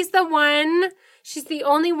Buffy's the one. She's the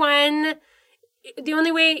only one. The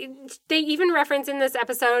only way, they even reference in this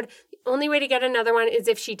episode, the only way to get another one is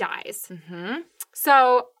if she dies. Mm-hmm.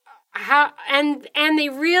 So, and they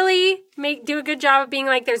really do a good job of being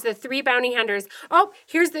like, there's the 3 bounty hunters. Oh,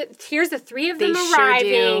 here's the 3 of them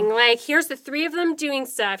arriving. Do. Like, here's the 3 of them doing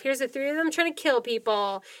stuff. Here's the 3 of them trying to kill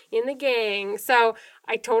people in the gang. So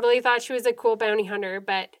I totally thought she was a cool bounty hunter,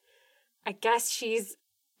 but I guess she's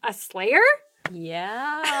a slayer?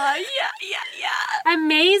 Yeah. Yeah.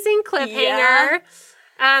 Amazing cliffhanger.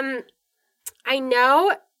 Yeah. I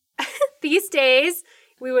know these days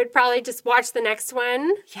we would probably just watch the next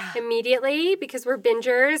one immediately because we're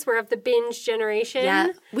bingers. We're of the binge generation.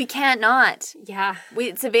 Yeah. We can't not. Yeah.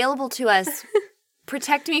 It's available to us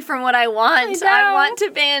protect me from what I want. I want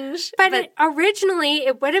to binge. But originally,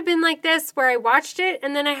 it would have been like this, where I watched it,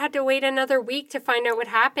 and then I had to wait another week to find out what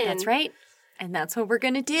happened. That's right. And that's what we're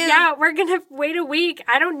going to do. Yeah, we're going to wait a week.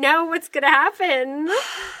 I don't know what's going to happen.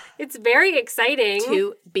 It's very exciting.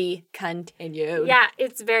 To be continued. Yeah,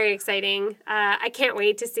 it's very exciting. I can't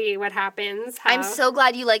wait to see what happens. I'm so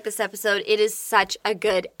glad you like this episode. It is such a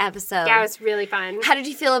good episode. Yeah, it was really fun. How did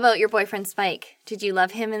you feel about your boyfriend, Spike? Did you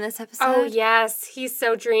love him in this episode? Oh, yes. He's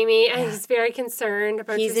so dreamy, and he's very concerned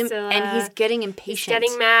about Drusilla. And he's getting impatient.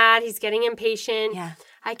 He's getting mad. He's getting impatient. Yeah.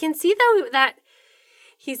 I can see, though, that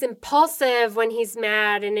he's impulsive when he's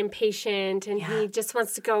mad and impatient, and he just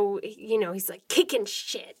wants to go, he's like kicking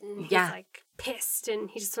shit, and he's like pissed, and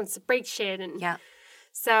he just wants to break shit. And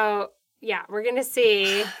so, yeah, we're going to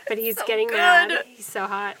see, but he's so getting mad. He's so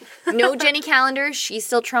hot. No Jenny Calendar. She's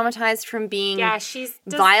still traumatized from being she's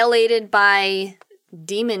violated by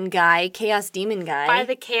Chaos Demon Guy. By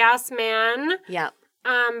the Chaos Man. Yeah.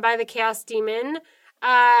 By the Chaos Demon.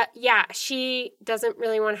 She doesn't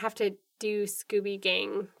really want to have to do Scooby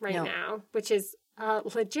Gang now, which is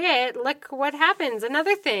legit. Look what happens.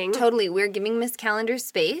 Another thing. Totally. We're giving Miss Calendar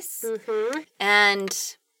space. Mm-hmm.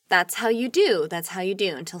 And that's how you do. That's how you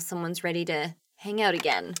do until someone's ready to hang out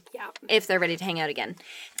again. Yeah. If they're ready to hang out again.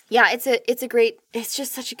 Yeah, it's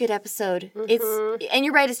just such a good episode. Mm-hmm. And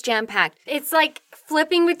you're right, it's jam-packed. It's like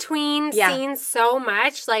flipping between scenes so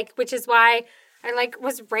much, which is why I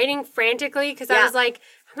was writing frantically, because I was like,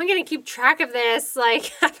 how am I going to keep track of this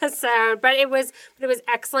episode? But it was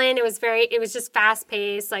excellent. It was just fast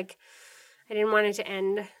paced. I didn't want it to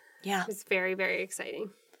end. Yeah. It was very, very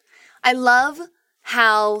exciting. I love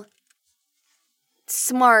how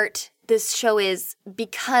smart this show is,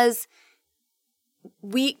 because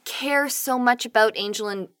we care so much about Angel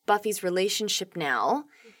and Buffy's relationship now.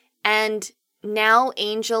 And now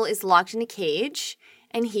Angel is locked in a cage,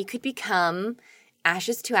 and he could become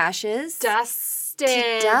ashes to ashes.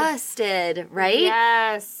 Dusted, right?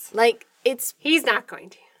 Yes. He's not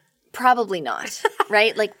going to. Probably not,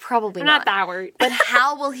 right? Probably not. Not that worried. But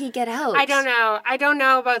how will he get out? I don't know. I don't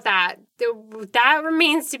know about that. That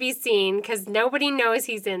remains to be seen, because nobody knows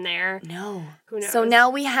he's in there. No. Who knows? So now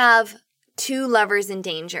we have two lovers in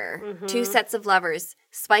danger. Mm-hmm. Two sets of lovers.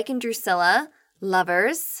 Spike and Drusilla,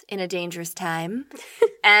 lovers in a dangerous time.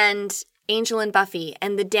 And Angel and Buffy.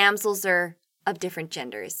 And the damsels are of different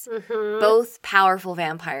genders. Mm-hmm. Both powerful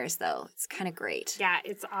vampires, though. It's kind of great. Yeah,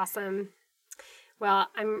 it's awesome. Well,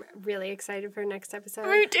 I'm really excited for next episode.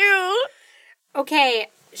 Me too. Okay,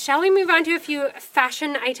 shall we move on to a few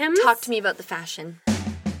fashion items? Talk to me about the fashion.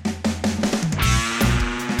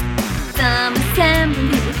 Some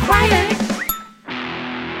assembly required.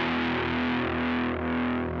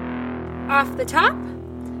 Off the top,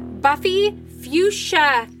 Buffy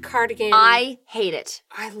fuchsia cardigan. I hate it.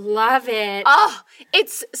 I love it. Oh,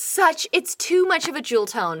 it's too much of a jewel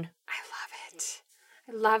tone. I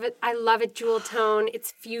love it. I love it, jewel tone.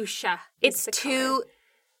 It's fuchsia. It's too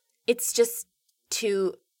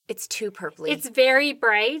purpley. It's very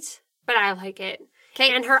bright, but I like it.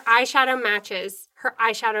 Okay. And her eyeshadow matches. Her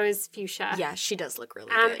eyeshadow is fuchsia. Yeah, she does look really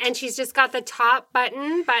good. And she's just got the top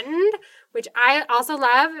buttoned, which I also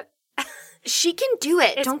love. She can do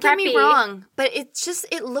it. Don't get me wrong, but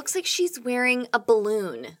it looks like she's wearing a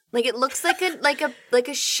balloon. It looks like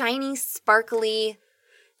a shiny, sparkly.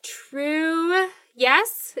 True.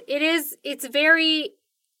 Yes, it is. It's very,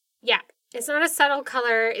 it's not a subtle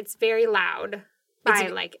color. It's very loud. But I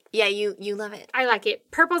like it. Yeah, you love it. I like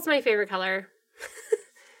it. Purple's my favorite color.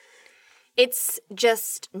 It's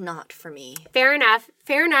just not for me. Fair enough.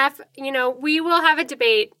 We will have a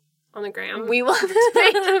debate on the gram. We will have a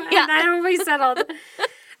debate. Yeah. That'll be settled.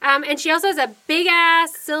 And she also has a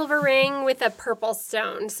big-ass silver ring with a purple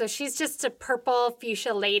stone. So she's just a purple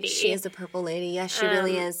fuchsia lady. She is a purple lady. Yes, she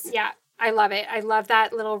really is. Yeah. I love it. I love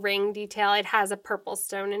that little ring detail. It has a purple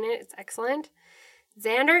stone in it. It's excellent.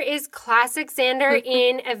 Xander is classic Xander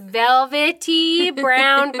in a velvety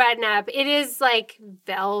brown button-up. It is like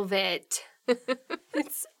velvet. Why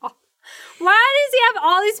does he have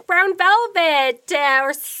all this brown velvet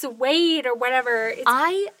or suede or whatever?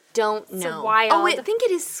 I don't know. Wild. Oh, I think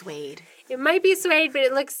it is suede. It might be suede, but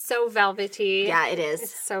it looks so velvety. Yeah, it is.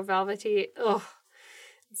 It's so velvety. Ugh.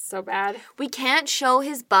 It's so bad. We can't show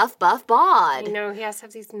his buff bod. I know, he has to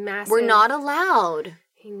have these massive... We're not allowed.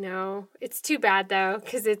 I know. It's too bad, though,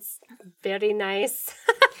 because it's very nice.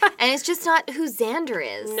 And it's just not who Xander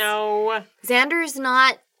is. No. Xander's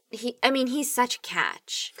not... he's such a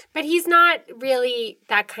catch. But he's not really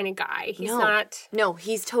that kind of guy. He's not... No,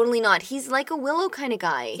 he's totally not. He's like a Willow kind of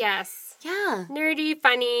guy. Yes. Yeah. Nerdy,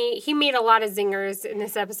 funny. He made a lot of zingers in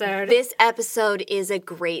this episode. This episode is a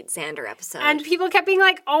great Xander episode. And people kept being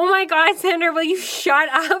like, oh my God, Xander, will you shut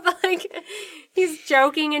up? Like, he's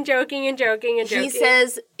joking and joking and joking and joking. He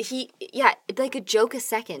says, like a joke a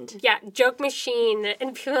second. Yeah, joke machine.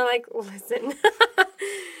 And people are like, listen.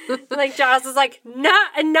 Like, Giles is like,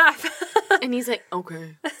 not enough. And he's like,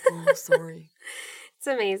 okay. Oh, sorry. It's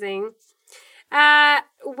amazing.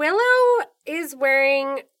 Willow is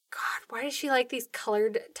wearing, God, why does she like these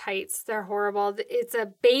colored tights? They're horrible. It's a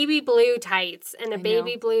baby blue tights and a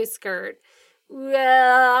baby blue skirt.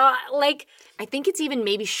 Like, I think it's even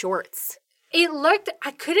maybe shorts. It looked,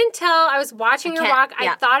 I couldn't tell. I was watching her walk.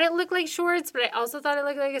 Yeah. I thought it looked like shorts, but I also thought it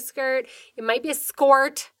looked like a skirt. It might be a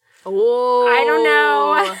skort. Oh. I don't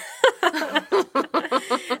know.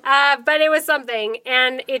 But it was something.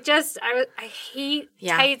 And it just, I hate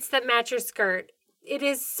tights that match your skirt. It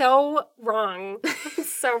is so wrong.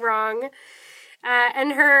 So wrong.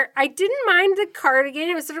 And I didn't mind the cardigan.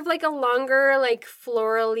 It was sort of like a longer, like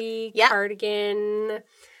florally cardigan.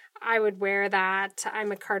 I would wear that.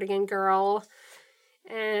 I'm a cardigan girl.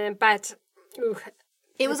 But, ooh.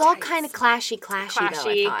 It was all kind of clashy though,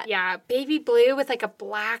 I thought. Yeah. Baby blue with like a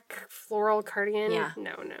black floral cardigan. Yeah.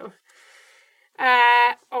 No.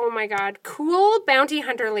 Oh my God. Cool bounty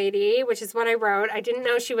hunter lady, which is what I wrote. I didn't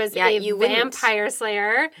know she was a vampire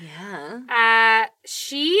slayer. Yeah.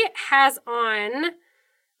 She has on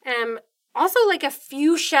also like a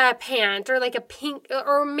fuchsia pant or like a pink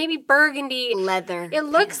or maybe burgundy. Leather. It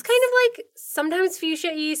looks kind of like sometimes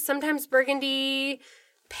fuchsia-y, sometimes burgundy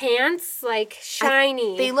pants, like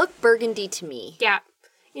shiny. They look burgundy to me. Yeah.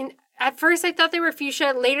 At first I thought they were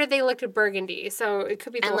fuchsia. Later they looked at burgundy. So it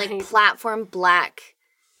could be the And light. like platform black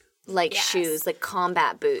shoes, like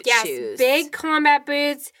combat boot shoes. Big combat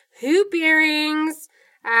boots, hoop earrings.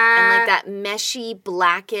 And like that meshy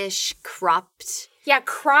blackish cropped. Yeah,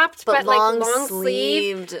 cropped, but like long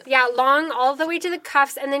sleeved. sleeved. Yeah, long all the way to the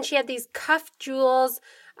cuffs. And then she had these cuff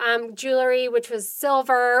jewelry, which was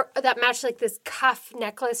silver, that matched like this cuff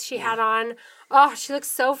necklace she had on. Oh, she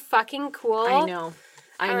looks so fucking cool. I know.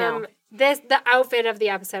 The outfit of the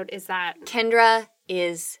episode is that. Kendra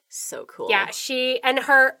is so cool. Yeah, and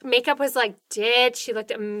her makeup was like she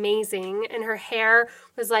looked amazing. And her hair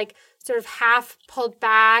was like sort of half pulled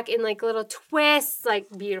back in like little twists,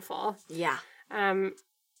 like beautiful. Yeah. And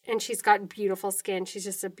she's got beautiful skin. She's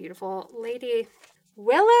just a beautiful lady.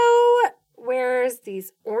 Willow wears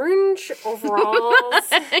these orange overalls.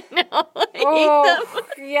 I know. I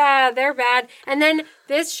hate them. Yeah, they're bad. And then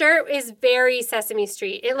this shirt is very Sesame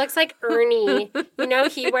Street. It looks like Ernie. You know,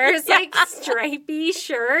 he wears like stripy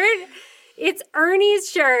shirt. It's Ernie's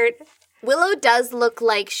shirt. Willow does look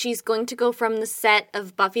like she's going to go from the set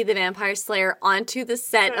of Buffy the Vampire Slayer onto the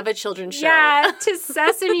set of a children's show. Yeah, to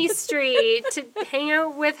Sesame Street to hang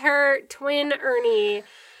out with her twin Ernie.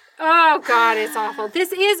 Oh, God, it's awful.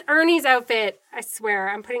 This is Ernie's outfit. I swear.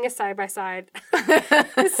 I'm putting it side by side.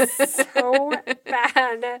 It's so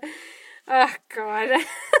bad. Oh, God.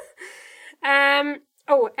 And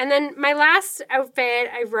then my last outfit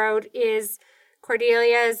I wrote is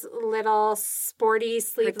Cordelia's little sporty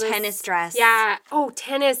sleeveless. Her tennis dress. Yeah. Oh,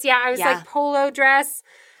 tennis. Yeah, I was like polo dress.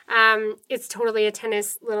 It's totally a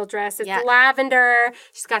tennis little dress. It's lavender.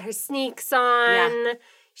 She's got her sneaks on. Yeah.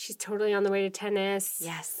 She's totally on the way to tennis.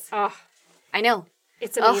 Yes. Oh, I know.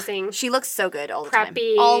 It's amazing. She looks so good all the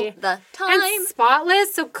Preppy. time. All the time. And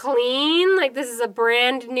spotless, so clean. Like this is a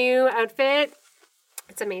brand new outfit.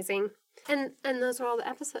 It's amazing. And those are all the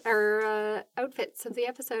outfits of the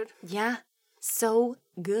episode. Yeah. So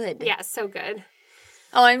good. Yeah, so good.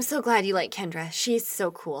 Oh, I'm so glad you like Kendra. She's so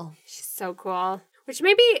cool. She's so cool. Which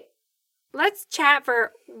maybe let's chat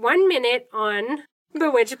for 1 minute on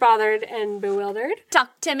Bewitched, Bothered, and Bewildered.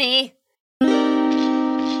 Talk to me.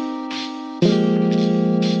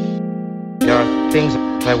 There are things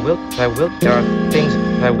there are things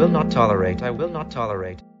I will not tolerate. I will not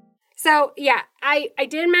tolerate. So, yeah, I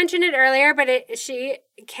did mention it earlier, but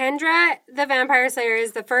Kendra the Vampire Slayer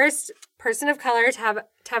is the first person of color to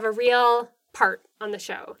have a real part on the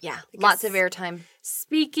show. Yeah, lots of airtime.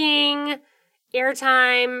 Speaking,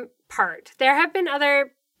 airtime, part. There have been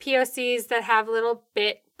other POCs that have little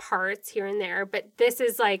bit parts here and there, but this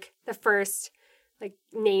is like the first like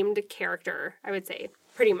named character, I would say,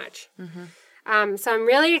 pretty much. Mm-hmm. So I'm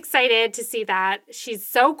really excited to see that. She's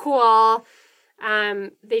so cool.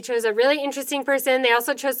 They chose a really interesting person. They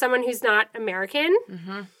also chose someone who's not American.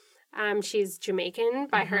 Mm-hmm. She's Jamaican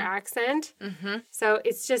by her accent. Mm-hmm. So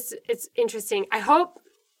it's interesting. I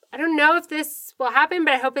don't know if this will happen,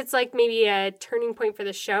 but I hope it's like maybe a turning point for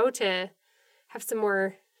the show to have some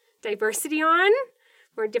more diversity on.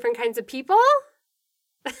 We're different kinds of people.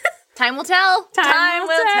 Time will tell. Time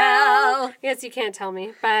will tell. Yes, you can't tell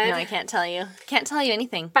me, but No, I can't tell you. Can't tell you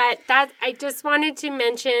anything. But that I just wanted to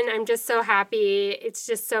mention. I'm just so happy. It's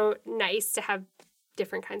just so nice to have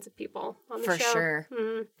different kinds of people on the For show. sure.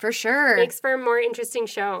 Mm-hmm. For sure. Makes for a more interesting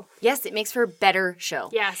show. Yes, it makes for a better show.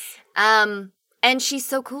 Yes. And she's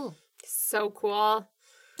so cool. So cool.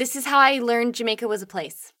 This is how I learned Jamaica was a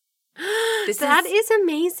place. That is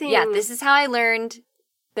amazing. Yeah, this is how I learned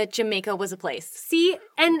that Jamaica was a place. See,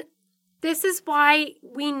 and this is why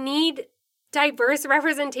we need diverse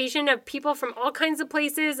representation of people from all kinds of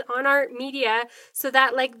places on our media so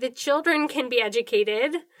that, like, the children can be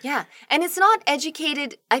educated. Yeah, and it's not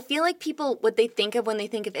educated. I feel like people, what they think of when they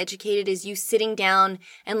think of educated is you sitting down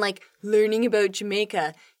and, like, learning about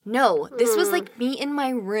Jamaica. No, this was, like, me in my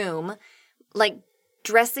room, like,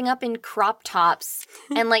 dressing up in crop tops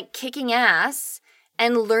and, like, kicking ass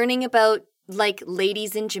and learning about, like,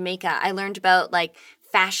 ladies in Jamaica. I learned about, like,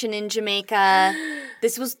 fashion in Jamaica.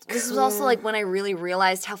 This was also like when I really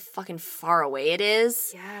realized how fucking far away it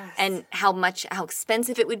is. Yes. And how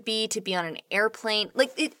expensive it would be to be on an airplane.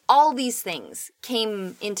 Like all these things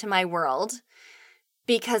came into my world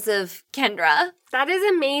because of Kendra. That is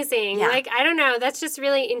amazing. Yeah. Like, I don't know, that's just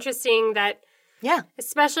really interesting that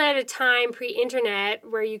especially at a time pre-internet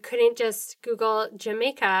where you couldn't just Google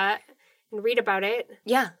Jamaica and read about it.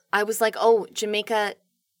 Yeah. I was like, oh, Jamaica.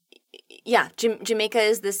 Yeah, Jamaica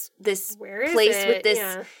is this Where is place it? with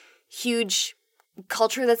this huge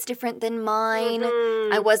culture that's different than mine.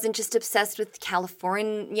 Mm-hmm. I wasn't just obsessed with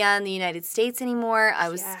California and the United States anymore.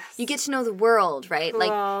 You get to know the world, right? Cool.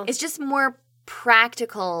 Like, it's just more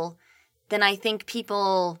practical than I think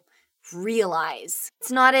people realize.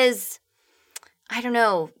 It's not as, I don't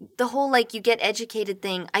know, the whole, like, you get educated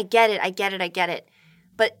thing. I get it.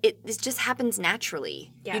 But it just happens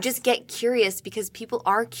naturally. Yes. You just get curious because people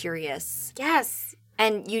are curious. Yes.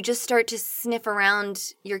 And you just start to sniff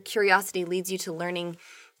around. Your curiosity leads you to learning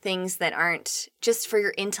things that aren't just for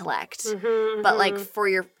your intellect, but like for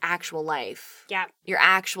your actual life. Yeah. Your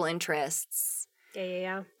actual interests.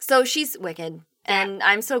 Yeah. So she's wicked. And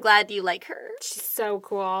I'm so glad you like her. She's so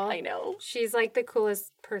cool. I know. She's like the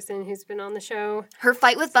coolest person who's been on the show. Her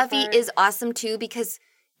fight with so Buffy far. is awesome too because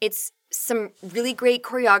it's some really great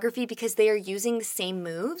choreography because they are using the same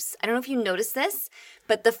moves. I don't know if you noticed this,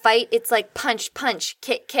 but the fight, it's like punch, punch,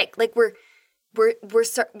 kick, kick. Like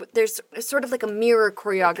there's sort of like a mirror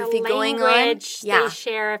choreography going on. They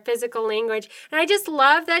share a physical language. And I just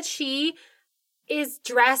love that she is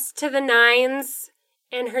dressed to the nines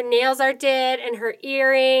and her nails are did and her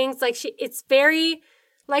earrings. Like it's very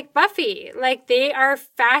like Buffy. Like they are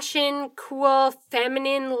fashion, cool,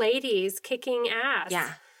 feminine ladies kicking ass.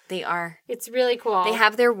 Yeah. They are. It's really cool. They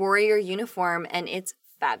have their warrior uniform, and it's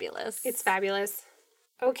fabulous. It's fabulous.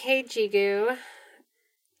 Okay, Jigu,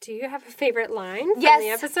 do you have a favorite line from Yes. the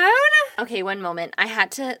episode? Okay, one moment. I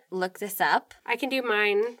had to look this up. I can do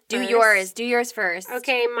mine Do first. yours. Do yours first.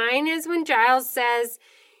 Okay, mine is when Giles says,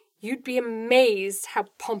 "You'd be amazed how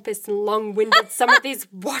pompous and long-winded some of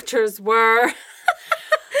these watchers were."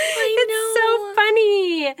 It's so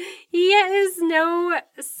funny. He has no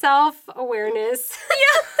self-awareness.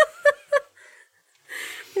 Yeah.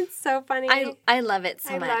 It's so funny. I love it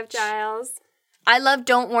so much. I love Giles. I love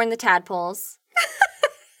Don't Warn the Tadpoles.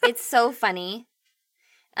 It's so funny.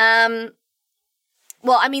 Well,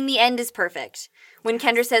 I mean, the end is perfect. When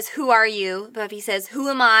Kendra says, "Who are you?" Buffy says, "Who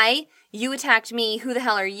am I? You attacked me. Who the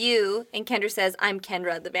hell are you?" And Kendra says, "I'm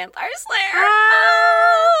Kendra, the Vampire Slayer."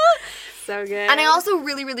 So good. And I also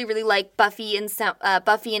really, really, really like Buffy and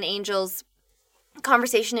Angel's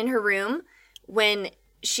conversation in her room when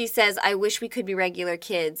she says, "I wish we could be regular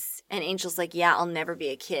kids." And Angel's like, "Yeah, I'll never be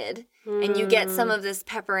a kid." And you get some of this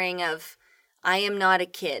peppering of, I am not a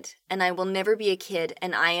kid, and I will never be a kid,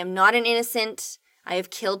 and I am not an innocent. I have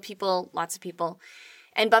killed people, lots of people.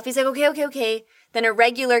 And Buffy's like, okay. Then a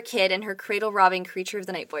regular kid and her cradle-robbing creature of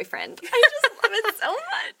the night boyfriend. I just love it so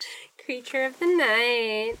much. Creature of the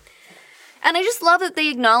night. And I just love that they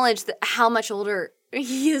acknowledge how much older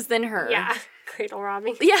he is than her. Yeah, cradle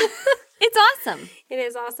robbing. Yeah, it's awesome. It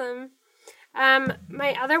is awesome.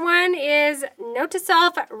 My other one is note to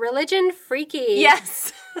self, religion freaky.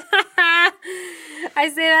 Yes. I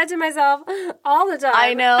say that to myself all the time.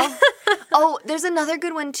 I know. Oh, there's another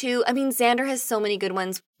good one too. I mean, Xander has so many good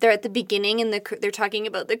ones. They're at the beginning and they're talking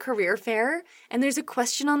about the career fair, and there's a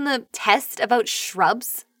question on the test about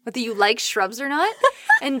shrubs, whether you like shrubs or not.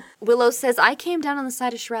 And Willow says, "I came down on the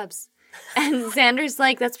side of shrubs." And Xander's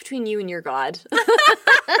like, "That's between you and your God."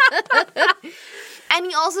 And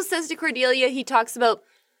he also says to Cordelia, he talks about,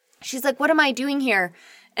 she's like, "What am I doing here?"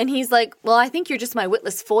 And he's like, well, I think you're just my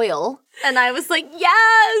witless foil. And I was like,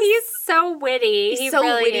 yes! He's so witty. He's so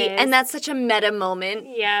really witty. is. And that's such a meta moment.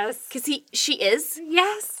 Yes. Because she is.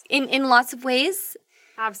 Yes. In lots of ways.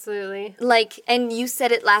 Absolutely. Like, and you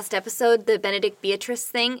said it last episode, the Benedict Beatrice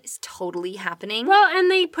thing is totally happening. Well, and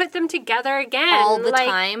they put them together again. All the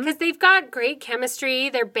time. Because they've got great chemistry.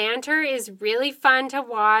 Their banter is really fun to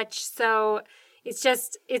watch. So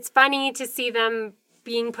it's funny to see them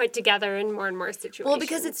being put together in more and more situations. Well,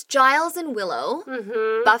 because it's Giles and Willow,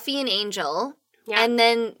 Buffy and Angel, and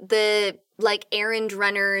then the, like, errand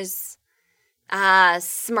runners,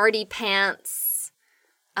 smarty pants,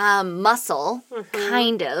 muscle,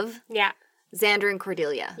 kind of. Yeah. Xander and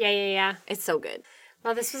Cordelia. Yeah. It's so good.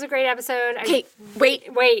 Well, this was a great episode. Okay,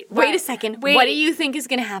 wait what? a second. Wait. What do you think is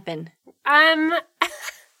going to happen?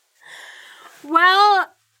 Well...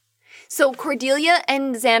 So Cordelia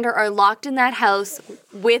and Xander are locked in that house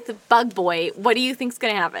with Bug Boy. What do you think's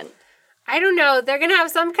going to happen? I don't know. They're going to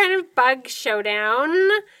have some kind of bug showdown.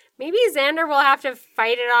 Maybe Xander will have to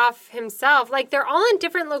fight it off himself. Like, they're all in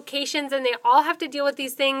different locations and they all have to deal with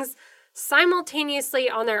these things simultaneously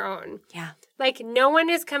on their own. Yeah. Like, no one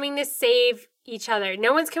is coming to save each other.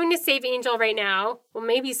 No one's coming to save Angel right now. Well,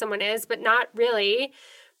 maybe someone is, but not really.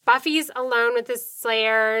 Buffy's alone with the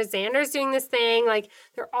Slayer. Xander's doing this thing. Like,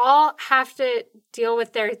 they all have to deal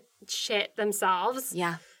with their shit themselves.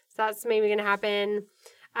 Yeah. So that's maybe going to happen.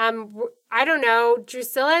 I don't know.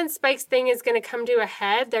 Drusilla and Spike's thing is going to come to a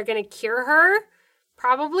head. They're going to cure her,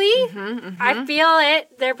 probably. I feel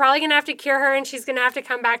it. They're probably going to have to cure her, and she's going to have to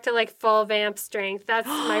come back to, like, full vamp strength. That's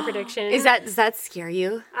my prediction. Does that scare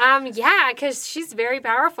you? Yeah, because she's very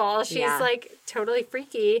powerful. She's, like, totally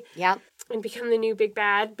freaky. Yep. And become the new big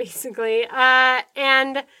bad, basically.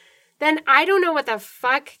 And then I don't know what the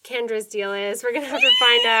fuck Kendra's deal is. We're going to have to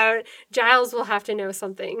find out. Giles will have to know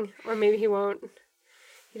something. Or maybe he won't.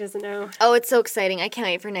 He doesn't know. Oh, it's so exciting. I can't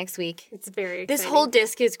wait for next week. It's very exciting. This whole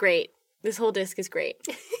disc is great.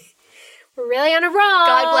 We're really on a roll.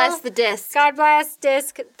 God bless the disc. God bless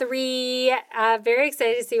disc 3. Very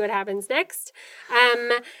excited to see what happens next.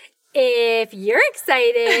 If you're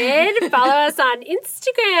excited, follow us on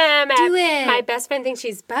Instagram. Do it. My best friend thinks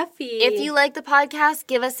she's Buffy. If you like the podcast,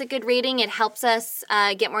 give us a good rating. It helps us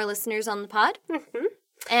get more listeners on the pod.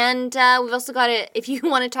 And we've also got if you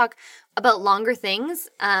want to talk about longer things,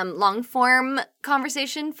 long form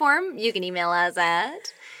conversation form, you can email us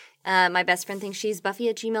at my best friend thinks she's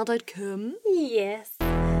Buffy@gmail.com. Yes.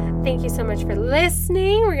 Thank you so much for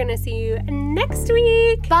listening. We're going to see you next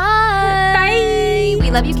week. Bye. Bye.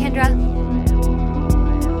 We love you, Kendra.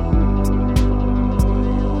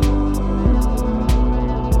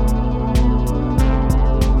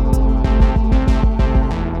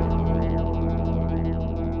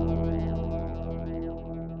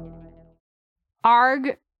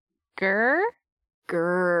 Arg. Grr.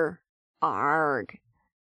 Grr. Arg.